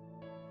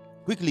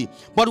 Quickly.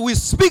 But we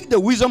speak the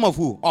wisdom of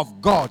who?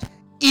 Of God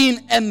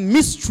in a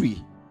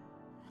mystery.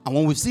 And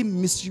when we say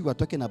mystery, we're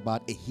talking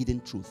about a hidden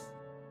truth.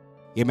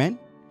 Amen?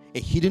 A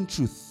hidden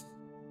truth.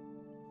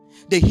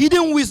 The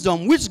hidden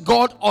wisdom which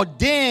God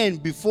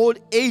ordained before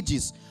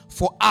ages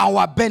for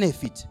our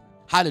benefit.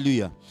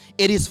 Hallelujah.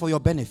 It is for your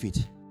benefit.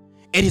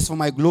 It is for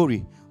my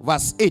glory.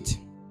 Verse 8.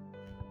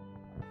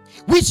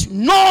 Which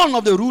none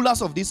of the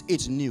rulers of this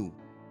age knew.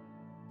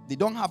 They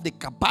don't have the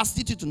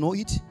capacity to know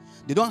it.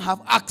 They don't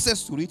have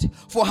access to it.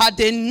 For had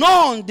they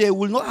known, they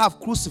would not have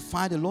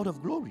crucified the Lord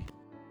of glory.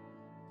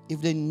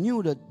 If they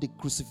knew that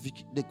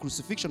the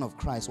crucifixion of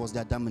Christ was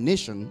their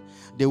damnation,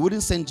 they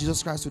wouldn't send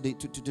Jesus Christ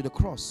to the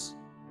cross.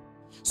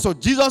 So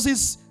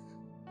Jesus'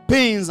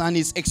 pains and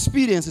his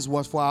experiences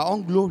was for our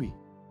own glory.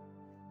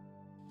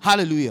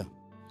 Hallelujah.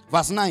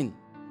 Verse 9.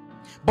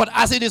 But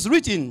as it is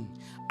written,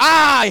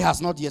 eye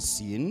has not yet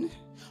seen,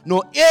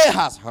 nor ear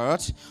has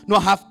heard, nor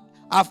have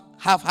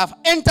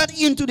entered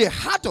into the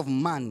heart of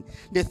man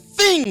the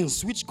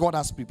things which God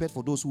has prepared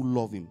for those who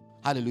love him.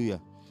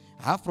 Hallelujah.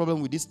 I have a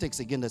problem with this text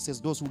again that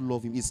says those who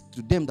love him is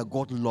to them that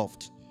God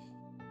loved.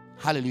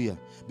 Hallelujah.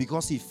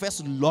 Because he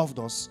first loved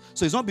us.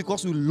 So it's not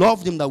because we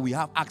loved him that we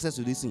have access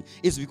to this thing.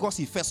 It's because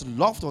he first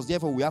loved us.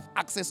 Therefore, we have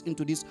access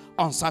into these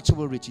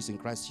unsearchable riches in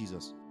Christ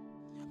Jesus.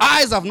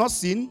 Eyes have not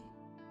seen,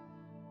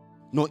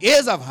 no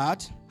ears have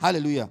heard.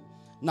 Hallelujah.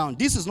 Now,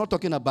 this is not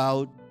talking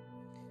about,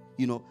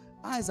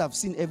 eyes have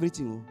seen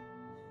everything.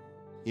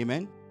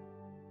 Amen.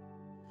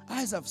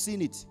 Eyes have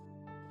seen it.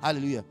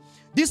 Hallelujah.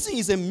 This thing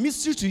is a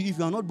mystery to you if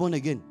you are not born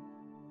again.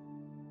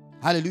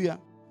 Hallelujah.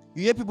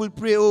 You hear people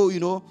pray,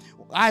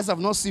 eyes have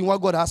not seen what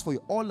God has for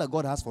you. All that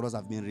God has for us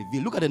have been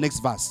revealed. Look at the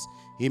next verse.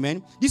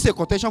 Amen. This is a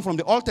quotation from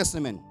the Old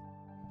Testament.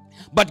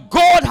 But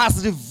God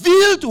has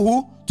revealed to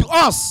who? To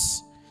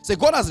us. Say,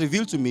 God has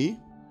revealed to me.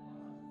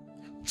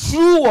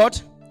 Through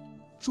what?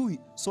 Through it.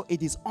 So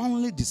it is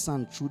only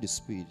discerned through the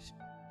Spirit.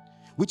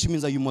 Which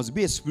means that you must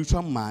be a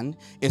spiritual man,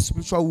 a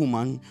spiritual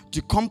woman,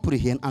 to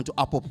comprehend and to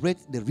appropriate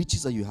the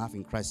riches that you have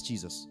in Christ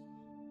Jesus.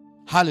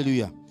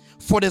 Hallelujah.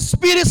 For the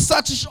Spirit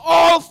searches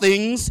all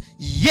things,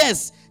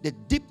 yes, the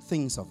deep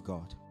things of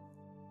God.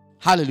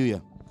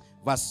 Hallelujah.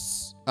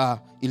 Verse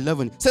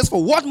 11 says,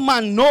 for what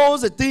man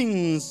knows the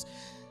things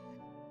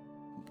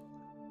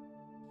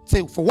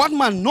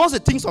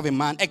of a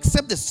man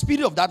except the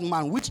spirit of that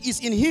man which is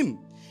in him?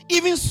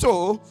 Even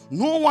so,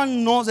 no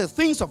one knows the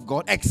things of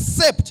God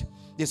except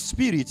the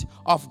Spirit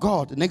of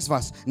God. The next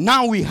verse.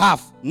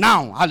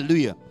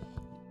 Hallelujah.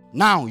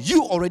 Now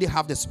you already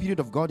have the Spirit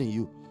of God in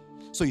you.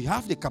 So you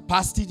have the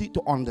capacity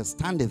to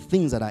understand the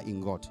things that are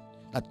in God.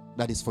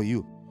 That is for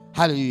you.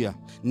 Hallelujah.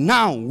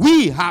 Now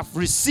we have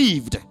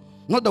received.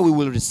 Not that we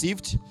will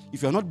receive.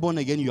 If you are not born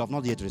again, you have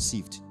not yet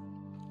received.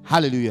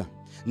 Hallelujah.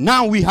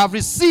 Now we have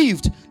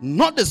received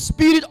not the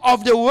spirit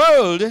of the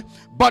world,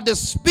 but the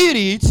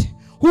Spirit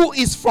who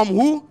is from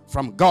who?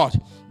 From God.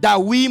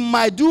 That we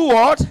might do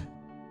what?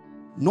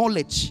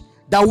 Knowledge.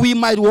 That we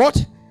might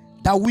what?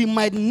 That we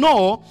might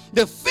know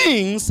the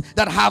things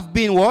that have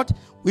been what?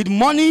 With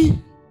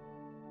money,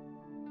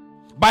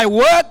 by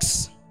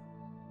works,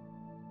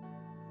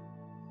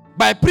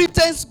 by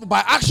pretense,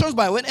 by actions,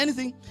 by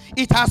anything.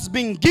 It has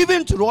been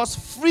given to us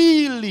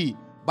freely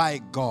by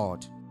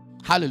God.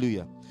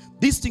 Hallelujah.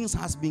 These things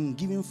has been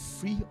given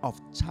free of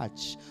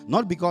charge.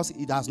 Not because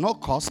it has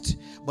not cost,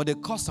 but the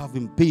costs have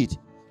been paid.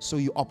 So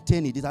you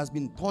obtain it. It has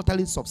been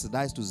totally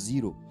subsidized to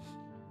zero.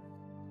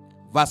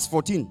 Verse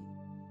 14.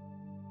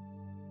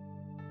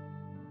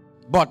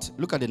 But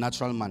look at the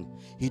natural man.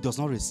 He does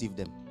not receive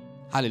them.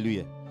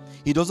 Hallelujah.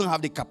 He doesn't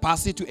have the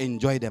capacity to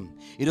enjoy them.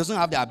 He doesn't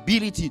have the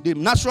ability. The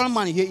natural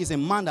man here is a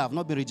man that have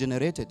not been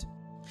regenerated.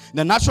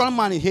 The natural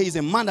man here is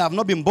a man that have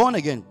not been born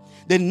again.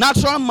 The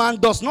natural man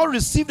does not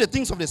receive the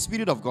things of the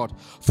Spirit of God.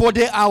 For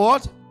they are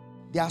what?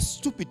 They are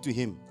stupid to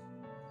him.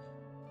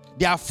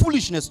 They are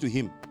foolishness to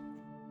him.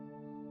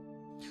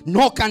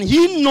 Nor can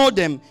he know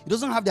them. He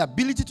doesn't have the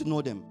ability to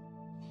know them.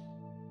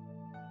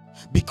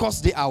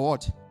 Because they are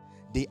what?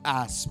 They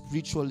are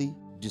spiritually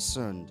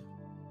discerned.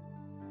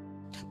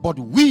 But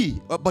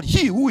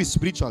he who is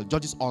spiritual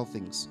judges all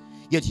things.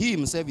 Yet he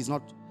himself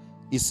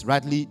is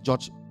rightly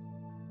judged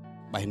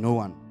by no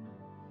one.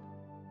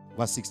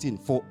 Verse 16.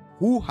 For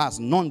who has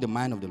known the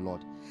mind of the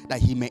Lord, that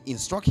he may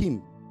instruct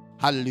him?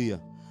 Hallelujah.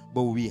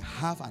 But we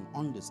have an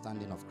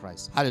understanding of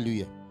Christ.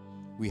 Hallelujah.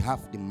 We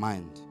have the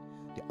mind,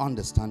 the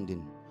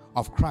understanding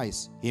of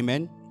Christ.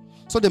 Amen.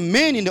 So the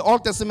men in the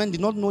Old Testament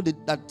did not know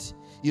that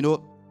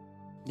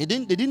they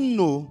didn't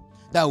know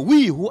that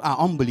we who are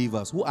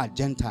unbelievers, who are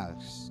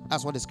Gentiles,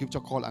 that's what the scripture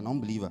called an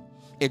unbeliever.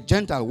 A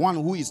Gentile, one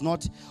who is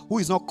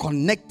not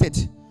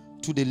connected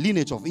to the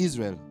lineage of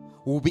Israel,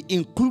 will be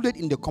included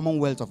in the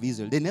commonwealth of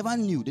Israel. They never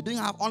knew. They didn't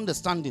have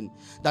understanding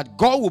that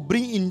God will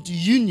bring into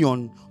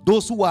union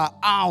those who are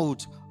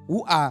out,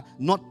 who are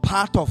not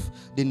part of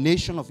the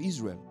nation of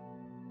Israel.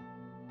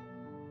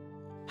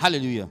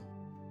 Hallelujah.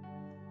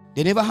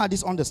 They never had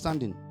this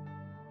understanding.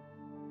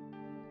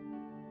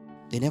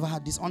 They never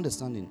had this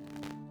understanding.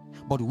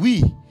 But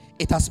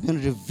it has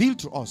been revealed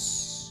to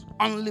us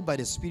only by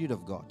the Spirit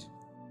of God.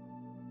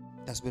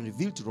 It has been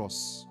revealed to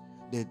us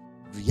the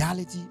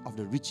reality of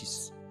the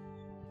riches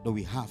that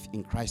we have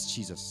in Christ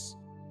Jesus.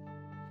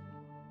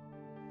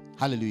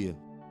 Hallelujah.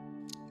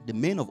 The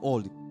men of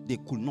old, they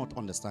could not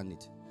understand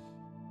it.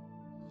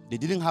 They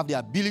didn't have the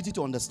ability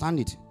to understand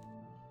it.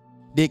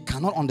 They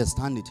cannot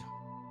understand it.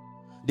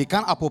 They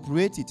can't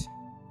appropriate it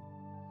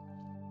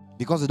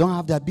because they don't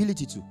have the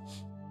ability to.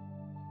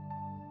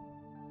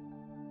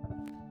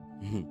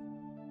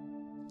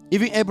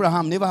 Even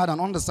Abraham never had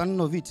an understanding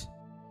of it,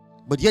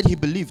 but yet he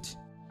believed.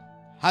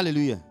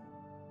 Hallelujah.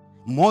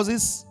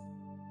 Moses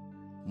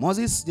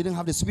didn't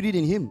have the Spirit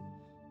in him.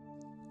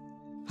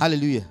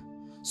 Hallelujah.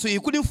 So he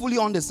couldn't fully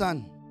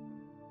understand.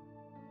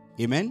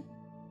 Amen.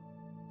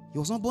 He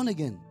was not born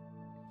again.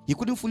 He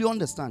couldn't fully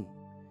understand.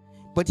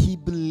 But he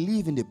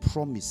believed in the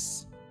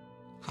promise.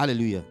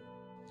 Hallelujah.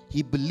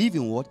 He believed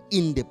in what?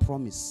 In the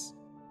promise.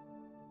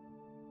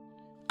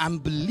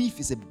 And belief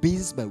is a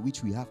basis by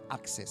which we have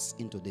access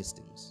into these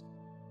things.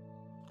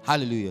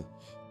 Hallelujah.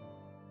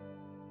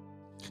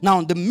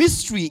 Now, the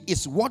mystery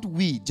is what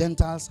we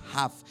Gentiles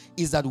have,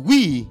 is that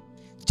we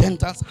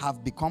Gentiles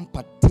have become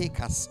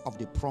partakers of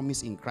the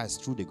promise in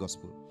Christ through the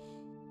gospel.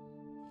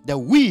 That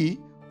we,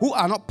 who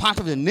are not part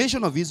of the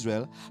nation of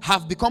Israel,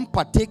 have become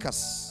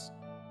partakers.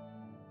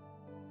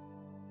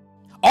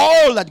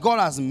 All that God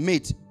has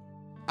made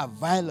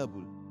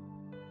available,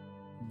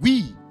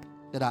 we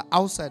that are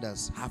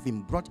outsiders have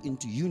been brought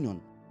into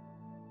union,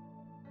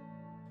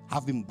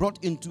 have been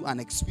brought into an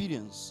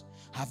experience,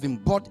 have been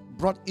brought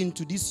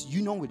into this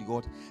union with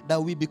God, that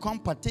we become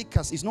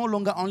partakers. It's no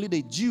longer only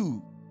the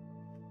Jew.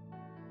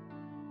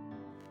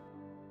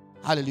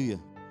 Hallelujah.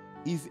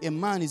 If a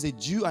man is a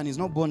Jew and is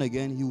not born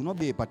again, he will not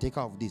be a partaker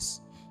of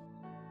this.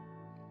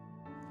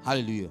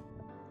 Hallelujah.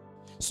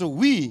 So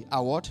we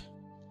are what?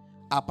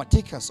 Are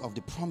partakers of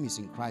the promise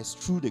in Christ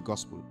through the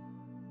gospel.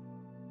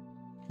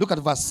 Look at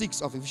verse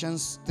 6 of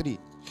Ephesians 3.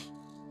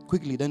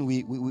 Quickly, then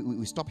we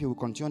stop here. We'll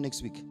continue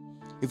next week.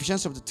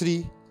 Ephesians chapter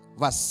 3,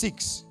 verse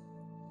 6.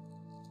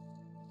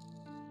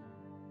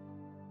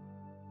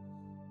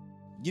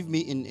 Give me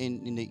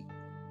in the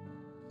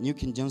New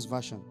King James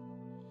Version.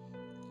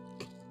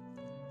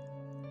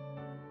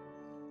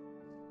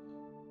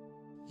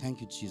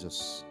 Thank you,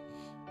 Jesus.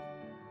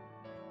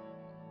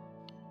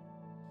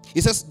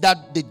 It says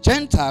that the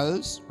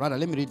Gentiles, rather,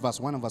 let me read verse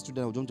 1 and verse 2,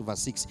 then I'll jump to verse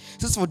 6.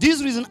 It says, for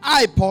this reason,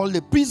 I, Paul,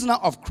 the prisoner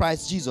of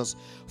Christ Jesus,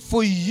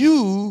 for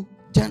you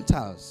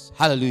Gentiles,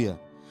 hallelujah,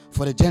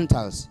 for the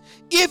Gentiles,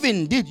 if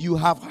indeed you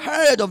have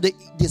heard of the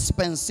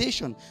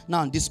dispensation.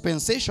 Now,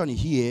 dispensation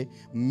here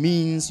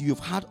means you've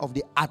heard of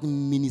the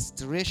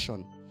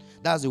administration.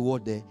 That's the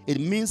word there.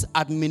 It means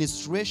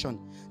administration.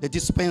 The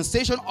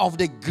dispensation of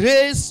the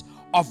grace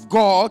of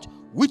God,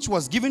 which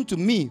was given to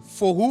me.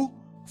 For who?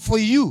 For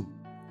you.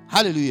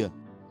 Hallelujah.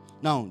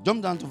 Now,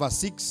 jump down to verse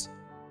 6.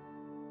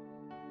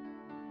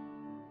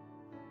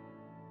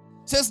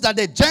 It says that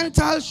the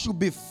Gentiles should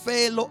be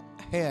fellow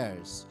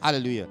heirs.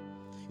 Hallelujah.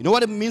 You know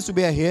what it means to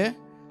be a heir?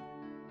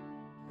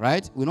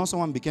 Right? We know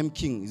someone became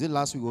king. Is it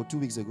last week or 2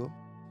 weeks ago?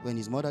 When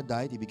his mother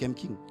died, he became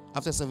king.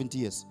 After 70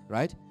 years,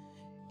 right?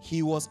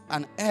 He was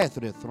an heir to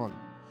the throne.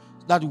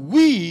 That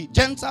we,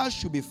 Gentiles,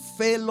 should be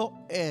fellow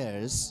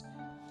heirs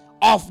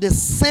of the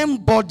same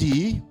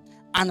body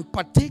and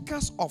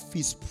partakers of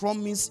his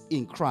promise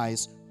in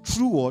Christ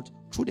through what?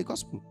 Through the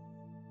gospel.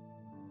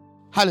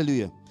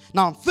 Hallelujah.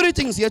 Now, 3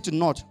 things here to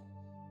note.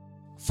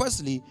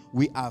 Firstly,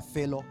 we are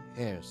fellow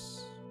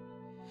heirs.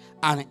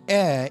 An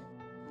heir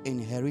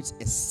inherits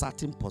a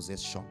certain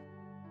possession.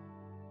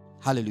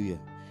 Hallelujah.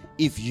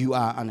 if you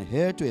are an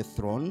heir to a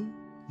throne,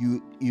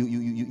 you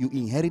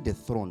inherit the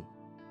throne.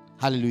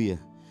 Hallelujah.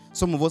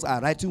 Some of us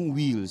are writing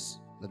wills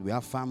that we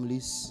have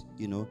families,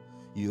 you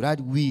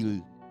write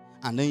will,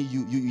 and then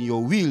you in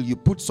your will you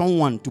put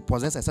someone to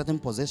possess a certain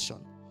possession.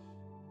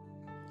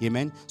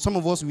 Amen. Some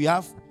of us, we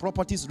have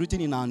properties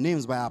written in our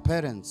names by our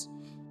parents.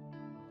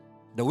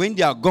 That when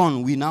they are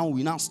gone, we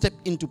now step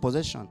into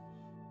possession.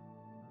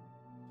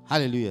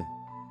 Hallelujah.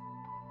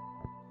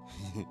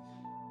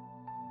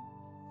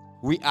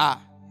 We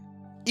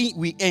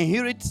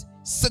inherit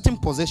certain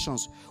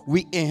possessions.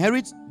 We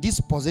inherit these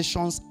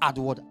possessions at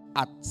what?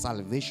 At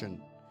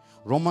salvation.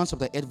 Romans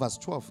chapter 8 verse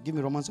 12. Give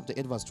me Romans chapter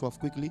 8 verse 12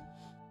 quickly.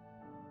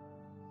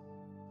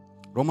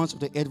 Romans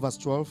chapter 8 verse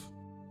 12.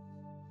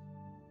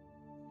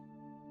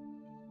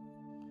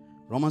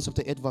 Romans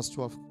chapter 8 verse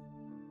 12.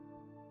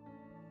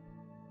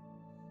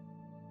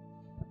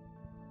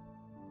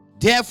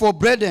 Therefore,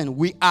 brethren,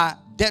 we are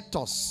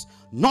debtors,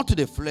 not to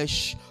the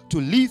flesh,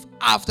 to live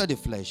after the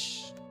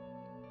flesh.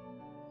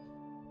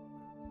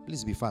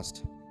 Please be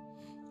fast.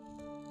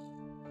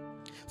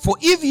 For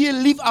if ye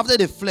live after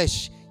the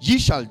flesh, ye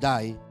shall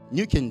die.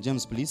 New King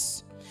James,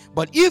 please.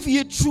 But if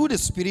ye through the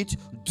Spirit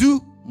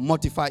do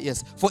mortify,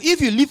 yes. For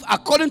if you live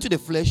according to the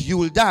flesh, you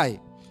will die.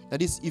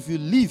 That is, if you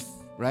live,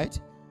 right,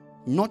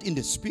 not in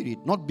the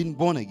Spirit, not being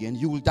born again,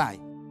 you will die.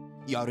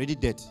 You are already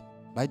dead,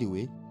 by the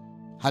way.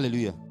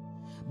 Hallelujah.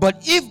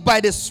 But if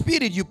by the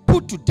Spirit you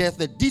put to death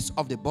the deeds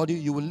of the body,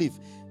 you will live.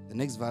 The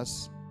next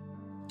verse.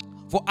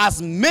 For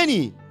as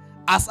many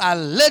as are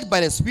led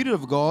by the Spirit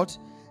of God,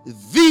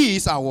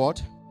 these are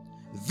what?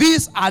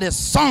 These are the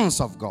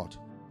sons of God.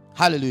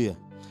 Hallelujah.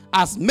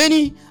 As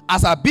many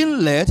as are being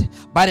led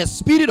by the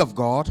Spirit of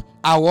God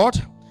are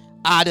what?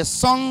 Are the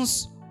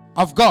sons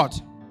of God.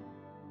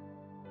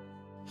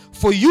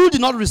 For you did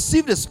not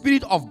receive the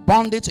spirit of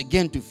bondage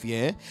again to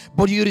fear,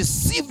 but you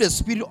received the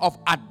spirit of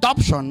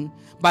adoption,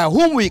 by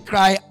whom we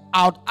cry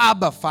out,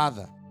 Abba,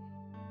 Father.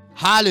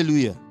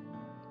 Hallelujah.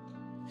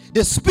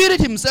 The Spirit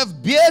Himself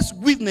bears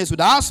witness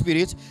with our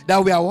spirit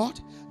that we are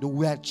what? That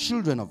we are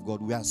children of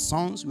God. We are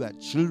sons, we are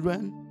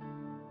children.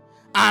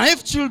 And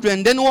if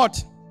children, then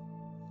what?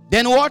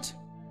 Then what?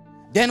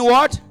 Then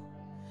what?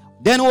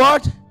 Then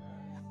what?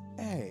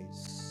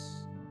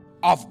 Heirs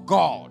of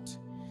God.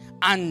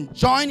 And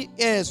join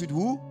heirs with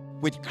who?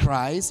 With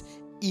Christ,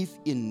 if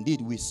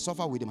indeed we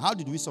suffer with Him. How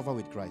did we suffer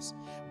with Christ?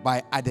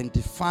 By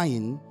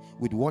identifying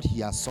with what He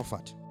has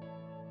suffered.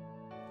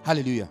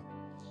 Hallelujah.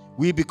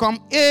 We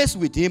become heirs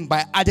with Him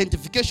by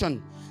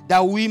identification,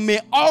 that we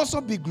may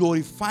also be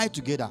glorified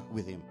together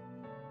with Him.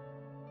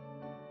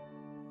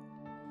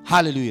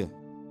 Hallelujah.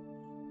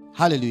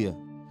 Hallelujah.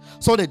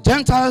 So the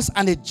Gentiles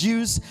and the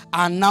Jews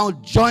are now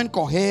joint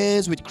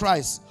co-heirs with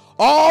Christ.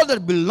 All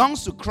that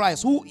belongs to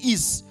Christ, who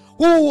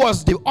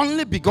was the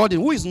only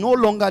begotten, who is no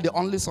longer the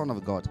only Son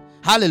of God.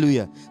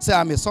 Hallelujah. Say,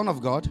 I'm a son of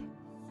God.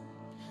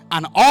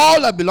 And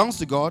all that belongs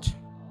to God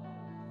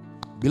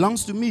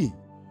belongs to me.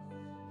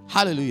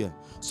 Hallelujah.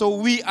 So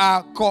we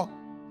are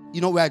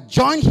we are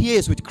joined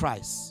heirs with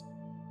Christ.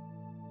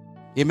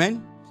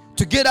 Amen.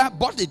 Together,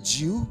 both the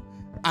Jew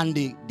and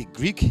the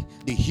Greek,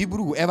 the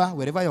Hebrew,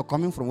 wherever you're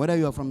coming from, whether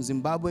you are from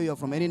Zimbabwe, you are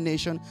from any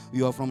nation,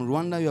 you are from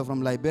Rwanda, you are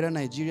from Liberia,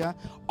 Nigeria,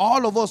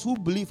 all of us who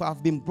believe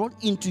have been brought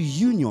into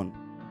union.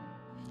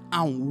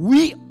 And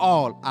we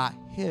all are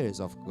heirs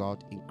of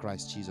God in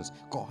Christ Jesus,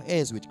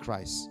 co-heirs with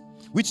Christ.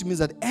 Which means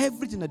that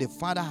everything that the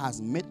Father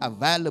has made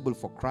available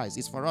for Christ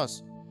is for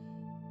us.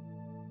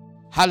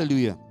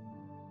 Hallelujah.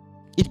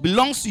 It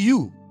belongs to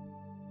you.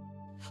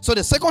 So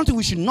the second thing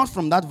we should note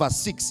from that verse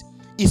 6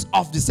 is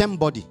of the same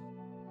body.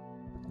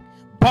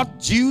 Both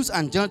Jews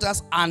and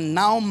Gentiles are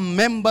now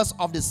members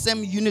of the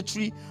same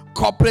unitary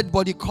corporate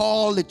body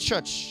called the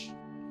church.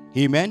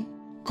 Amen.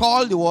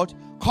 Called the what?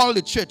 Called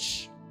the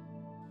church.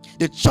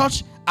 The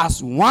church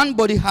as one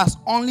body has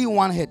only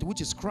one head,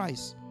 which is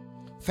Christ.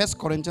 1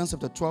 Corinthians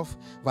chapter 12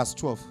 verse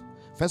 12.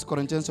 1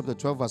 Corinthians chapter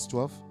 12 verse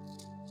 12.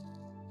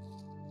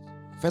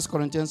 1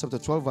 Corinthians chapter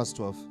 12 verse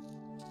 12.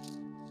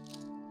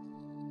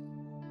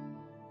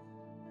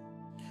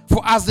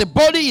 For as the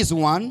body is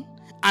one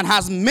and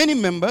has many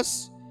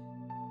members,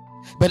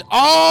 but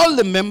all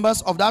the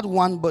members of that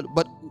one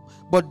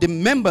but the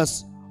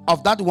members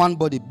of that one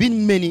body,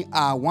 being many,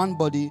 are one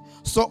body,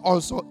 so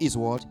also is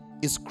what?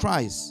 Is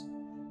Christ.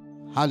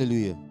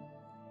 Hallelujah.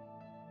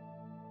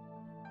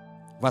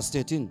 Verse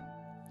 13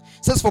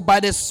 says, for by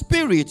the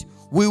Spirit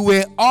we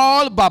were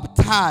all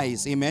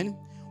baptized. Amen.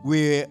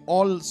 We were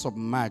all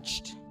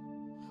submerged.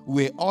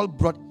 We were all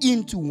brought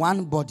into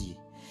one body,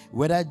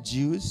 whether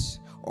Jews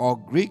or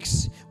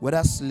Greeks,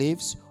 whether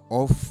slaves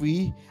or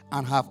free,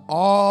 and have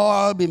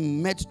all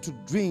been made to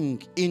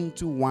drink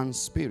into one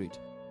Spirit.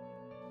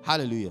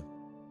 Hallelujah.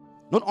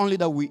 Not only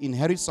that we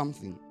inherit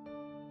something,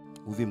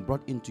 we've been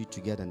brought into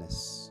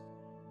togetherness.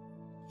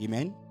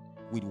 Amen.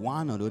 With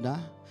one another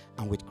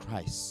and with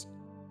Christ.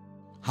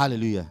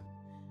 Hallelujah.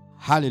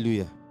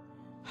 Hallelujah.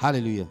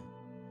 Hallelujah.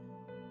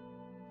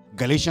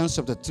 Galatians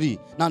chapter 3.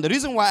 Now, the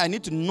reason why I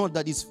need to know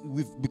that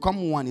we've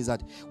become one is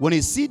that when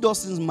you see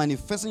those things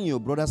manifesting in your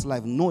brother's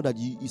life, know that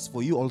it's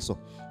for you also.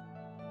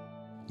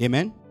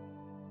 Amen?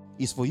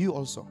 It's for you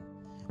also.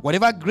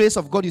 Whatever grace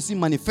of God you see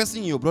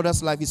manifesting in your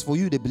brother's life is for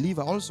you, the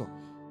believer also.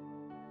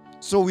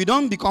 So we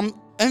don't become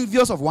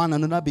envious of one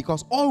another,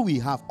 because all we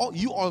have,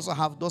 you also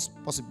have those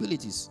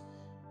possibilities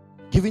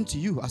given to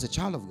you as a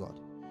child of God.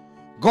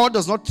 God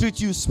does not treat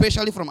you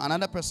specially from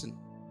another person.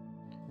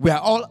 We are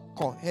all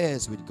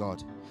co-heirs with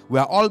God. We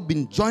are all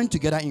been joined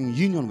together in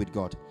union with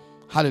God.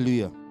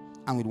 Hallelujah.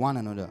 And with one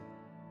another.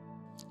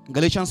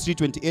 Galatians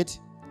 3:28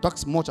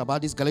 talks much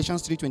about this.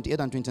 Galatians 3:28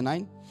 and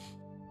 29.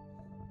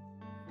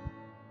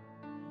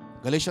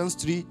 Galatians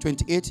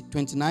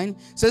 3:28-29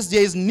 says,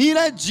 there is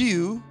neither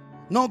Jew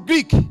nor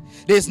Greek.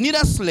 There is neither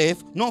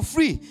slave nor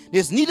free. There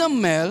is neither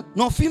male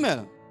nor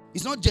female.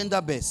 It's not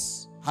gender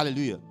based.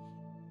 Hallelujah.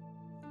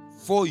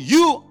 For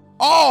you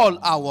all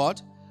are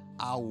what?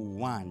 Are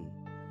one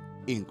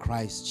in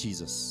Christ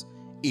Jesus.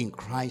 In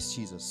Christ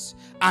Jesus.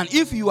 And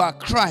if you are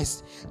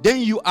Christ, then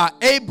you are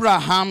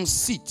Abraham's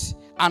seed.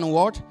 And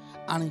what?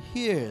 And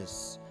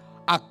heirs,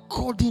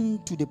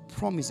 according to the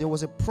promise. There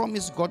was a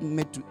promise God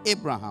made to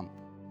Abraham.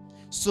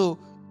 So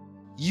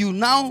you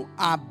now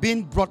are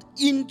being brought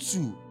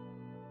into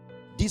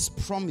this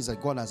promise that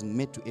God has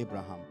made to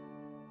Abraham.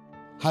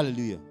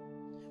 Hallelujah.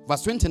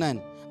 Verse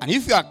 29. And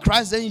if you are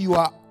Christ, then you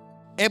are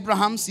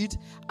Abraham's seed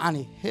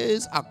and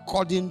heirs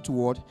according to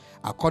what?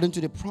 According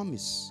to the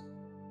promise.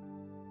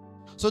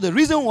 So the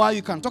reason why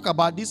you can talk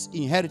about this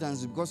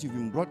inheritance is because you've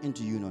been brought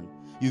into union.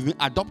 You've been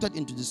adopted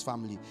into this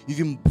family. You've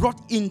been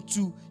brought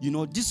into,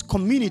 this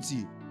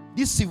community,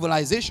 this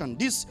civilization,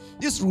 this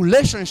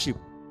relationship.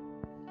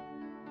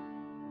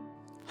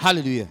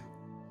 Hallelujah.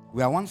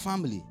 We are one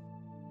family.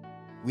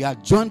 We are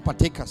joint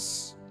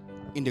partakers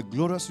in the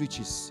glorious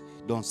riches,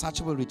 the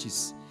unsearchable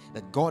riches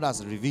that God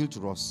has revealed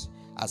to us,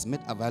 has made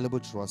available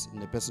to us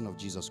in the person of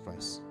Jesus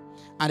Christ.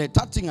 And the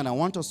third thing, and I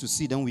want us to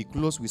see, then we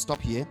close, we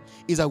stop here,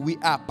 is that we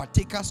are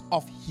partakers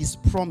of his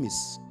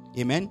promise.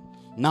 Amen.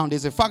 Now,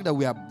 there's a fact that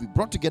we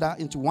brought together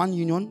into one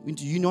union,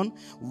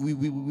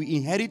 we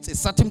inherit a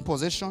certain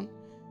possession.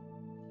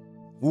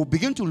 We'll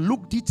begin to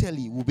look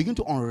detailedly, we'll begin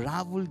to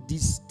unravel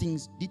these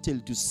things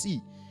detailedly to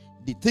see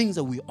the things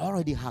that we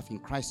already have in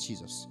Christ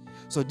Jesus.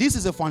 So this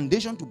is a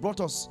foundation to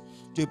brought us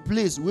to a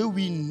place where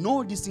we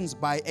know these things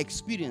by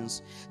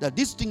experience, that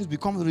these things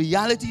become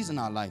realities in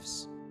our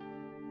lives.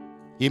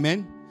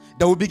 Amen.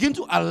 That we begin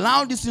to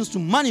allow these things to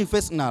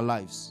manifest in our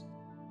lives.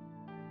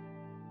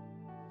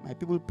 My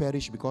people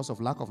perish because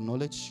of lack of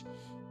knowledge.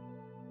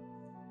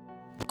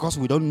 Because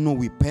we don't know,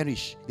 we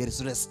perish. There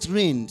is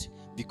restraint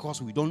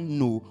because we don't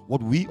know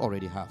what we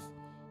already have.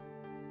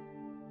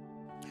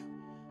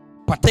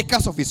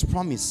 Partakers of his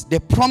promise. The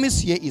promise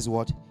here is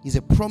what? Is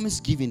a promise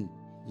given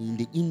in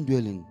the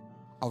indwelling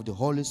of the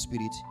Holy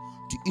Spirit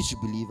to each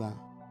believer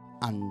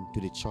and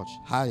to the church.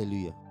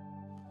 Hallelujah.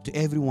 To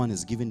everyone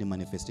is given the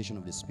manifestation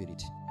of the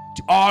Spirit.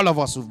 To all of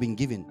us who've been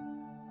given.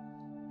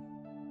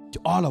 To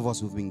all of us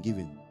who've been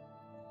given.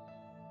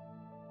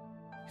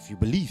 If you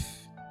believe,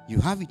 you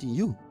have it in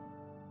you.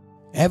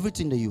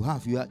 Everything that you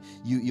have, you are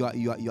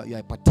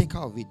a partaker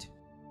of it.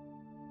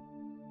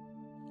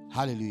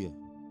 Hallelujah.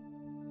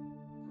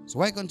 So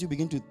why can't you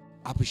begin to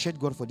appreciate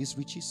God for these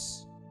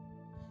riches?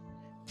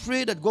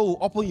 Pray that God will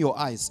open your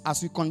eyes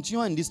as we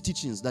continue in these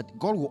teachings, that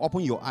God will open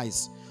your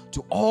eyes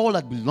to all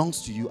that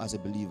belongs to you as a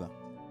believer.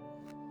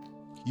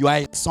 You are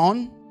a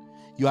son.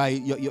 You are a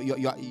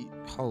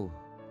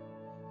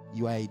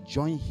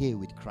joint heir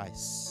with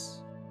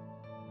Christ.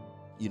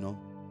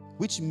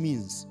 Which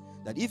means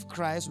that if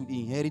Christ would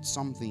inherit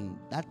something,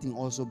 that thing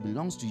also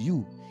belongs to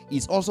you.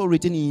 It's also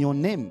written in your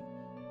name.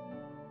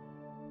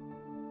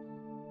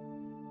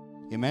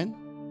 Amen.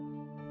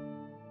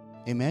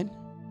 Amen.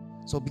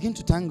 So begin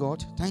to thank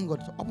God. Thank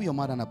God. Open your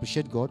mouth and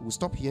appreciate God. We'll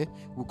stop here.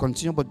 We'll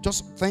continue. But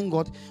just thank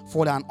God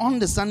for an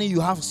understanding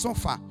you have so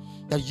far.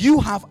 That you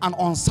have an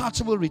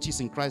unsearchable riches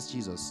in Christ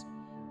Jesus.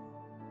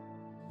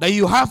 That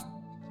you have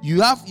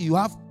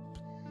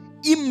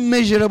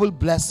immeasurable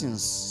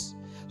blessings.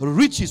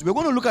 Riches. We're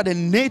going to look at the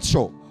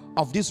nature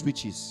of these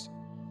riches.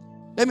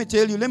 Let me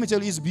tell you,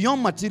 it's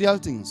beyond material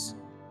things.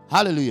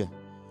 Hallelujah.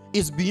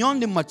 It's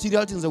beyond the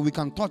material things that we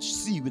can touch,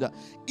 see.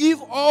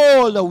 If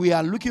all that we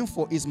are looking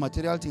for is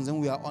material things, then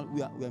we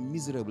are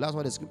miserable. That's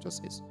what the scripture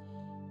says.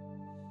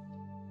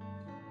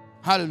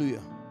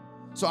 Hallelujah.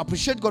 So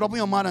appreciate God. Open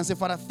your mouth and say,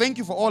 Father, thank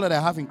you for all that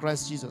I have in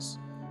Christ Jesus.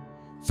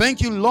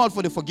 Thank you, Lord,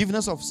 for the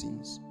forgiveness of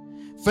sins.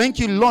 Thank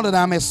you, Lord, that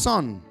I'm a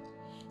son.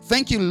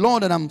 Thank you,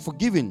 Lord, that I'm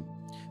forgiven.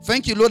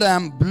 Thank you, Lord, that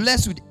I'm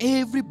blessed with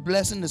every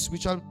blessing, the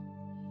spiritual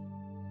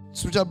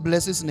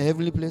blessings in the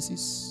heavenly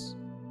places.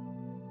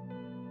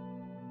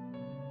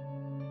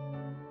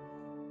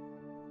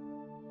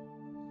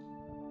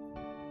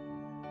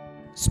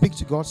 Speak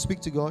to God. Speak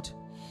to God.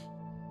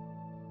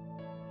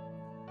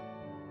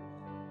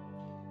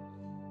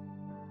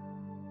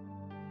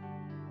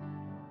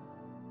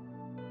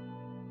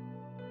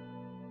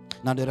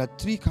 Now there are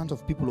 3 kinds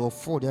of people, or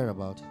 4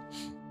 thereabout.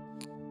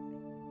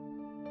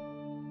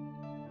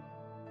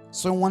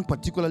 someone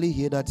particularly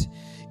here that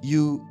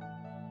you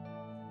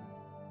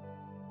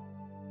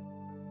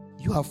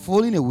are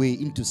falling away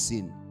into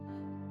sin.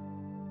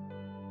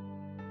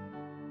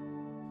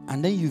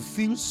 And then you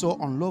feel so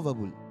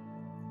unlovable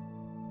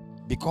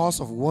because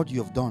of what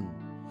you have done.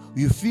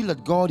 You feel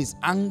that God is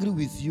angry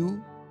with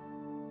you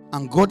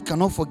and God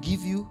cannot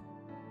forgive you.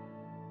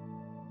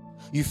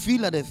 You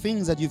feel that the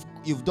things that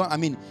you've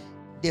done,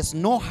 there's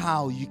no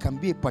how you can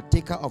be a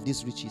partaker of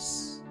these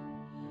riches.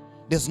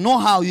 There's no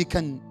how you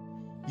can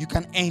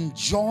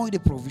enjoy the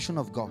provision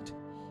of God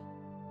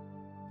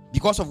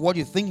because of what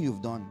you think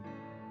you've done.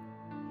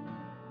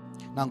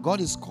 Now God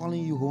is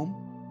calling you home.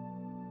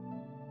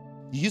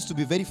 You used to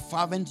be very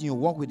fervent in your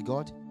walk with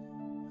God,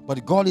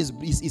 but God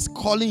is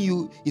calling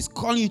you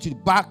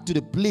back to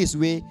the place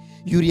where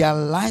you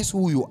realize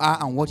who you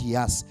are and what He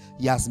has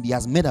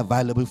made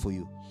available for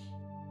you.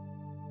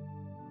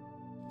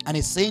 And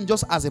He's saying,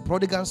 just as a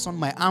prodigal son,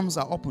 my arms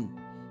are open.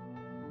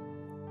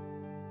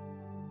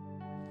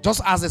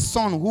 Just as a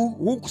son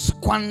who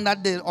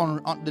squandered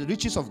on the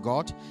riches of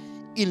God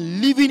in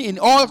living in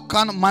all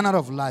kind of manner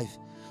of life,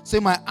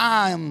 say, my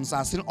arms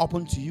are still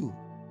open to you.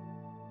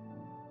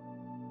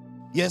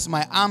 Yes,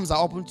 my arms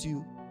are open to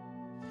you.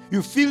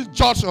 You feel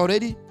judged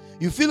already.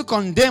 You feel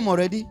condemned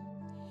already.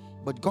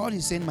 But God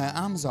is saying, my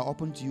arms are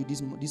open to you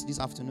this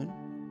afternoon.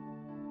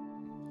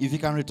 If you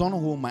can return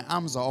home, my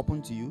arms are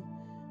open to you.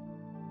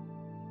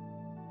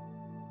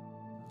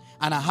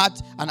 And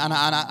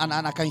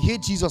I can hear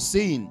Jesus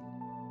saying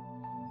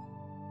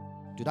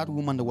to that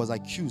woman that was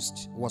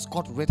accused, was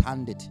caught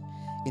red-handed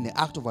in the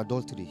act of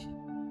adultery.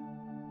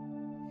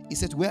 He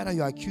said, where are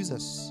your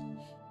accusers?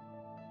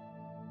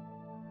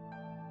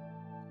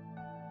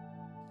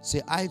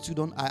 Say, I too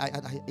don't,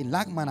 in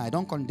like manner, I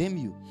don't condemn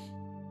you.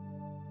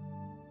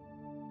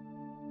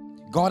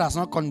 God has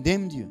not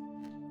condemned you.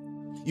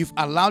 You've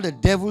allowed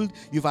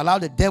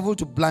the devil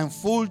to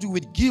blindfold you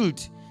with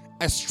guilt,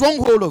 a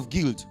stronghold of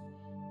guilt.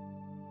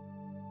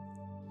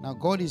 Now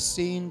God is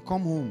saying,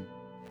 come home.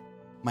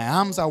 My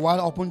arms are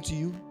wide open to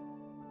you.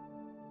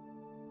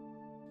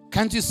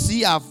 Can't you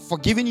see I've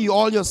forgiven you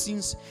all your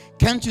sins?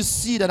 Can't you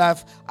see that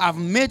I've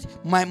made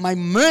my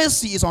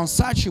mercy is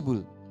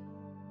unsearchable?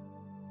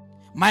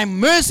 My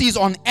mercy is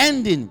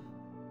unending.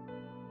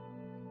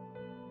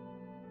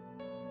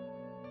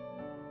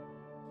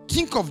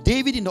 Think of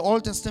David in the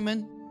Old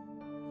Testament,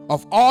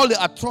 of all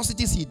the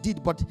atrocities he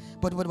did, but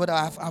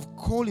I've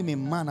called him a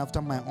man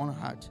after my own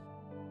heart.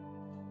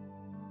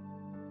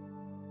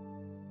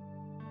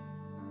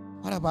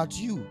 What about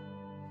you?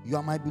 You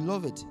are my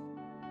beloved.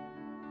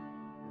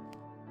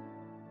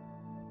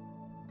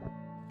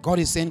 God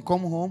is saying,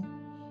 come home.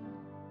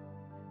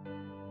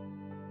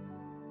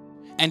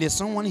 And there's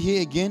someone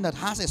here again that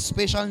has a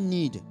special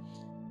need.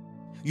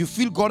 You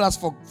feel God has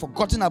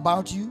forgotten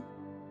about you.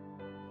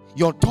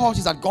 Your thought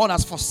is that God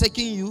has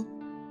forsaken you.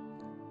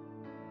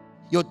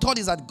 Your thought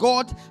is that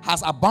God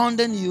has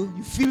abandoned you.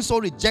 You feel so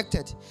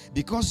rejected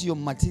because your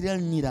material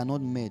needs are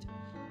not met.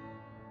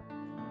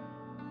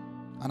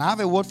 And I have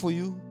a word for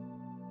you.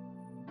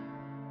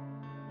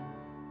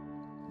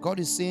 God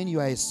is saying you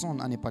are a son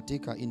and a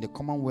partaker in the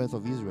commonwealth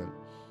of Israel.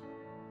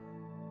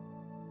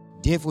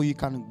 Therefore, you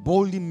can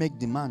boldly make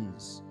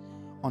demands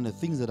on the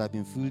things that have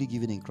been freely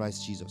given in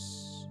Christ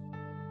Jesus.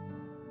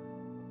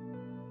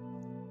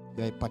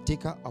 You are a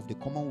partaker of the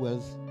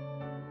commonwealth.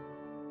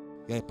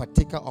 You are a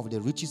partaker of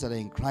the riches that are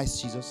in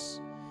Christ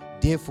Jesus.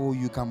 Therefore,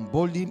 you can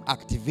boldly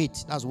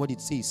activate. That's what it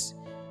says.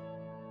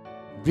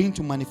 Bring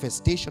to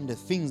manifestation the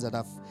things that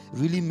have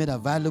really made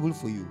available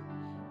for you.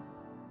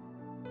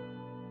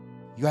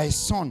 You are a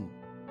son.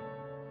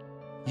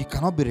 You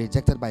cannot be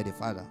rejected by the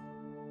Father.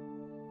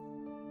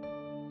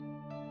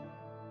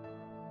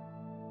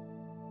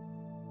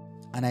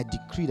 And I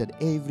decree that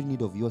every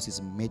need of yours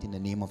is met in the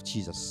name of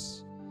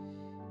Jesus.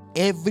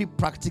 Every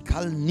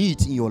practical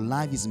need in your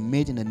life is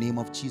made in the name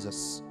of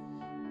Jesus.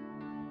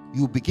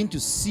 You begin to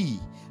see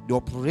the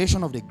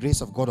operation of the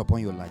grace of God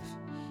upon your life.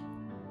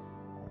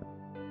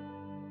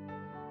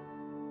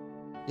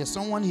 There's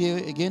someone here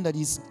again that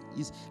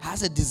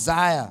has a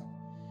desire,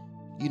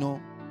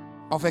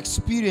 of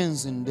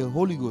experiencing the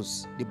Holy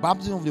Ghost, the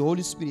baptism of the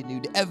Holy Spirit,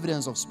 the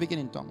evidence of speaking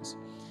in tongues.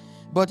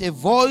 But a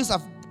voice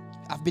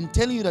I've been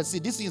telling you that, see,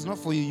 this thing is not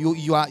for you.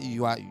 You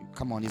are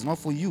come on, it's not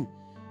for you.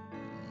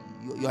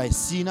 You are a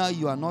sinner.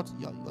 You are not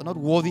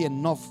worthy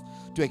enough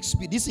to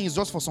experience. This thing is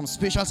just for some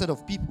special set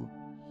of people.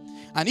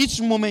 And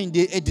each moment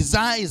a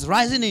desire is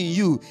rising in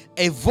you.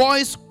 A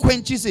voice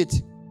quenches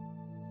it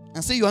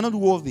and say you are not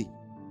worthy.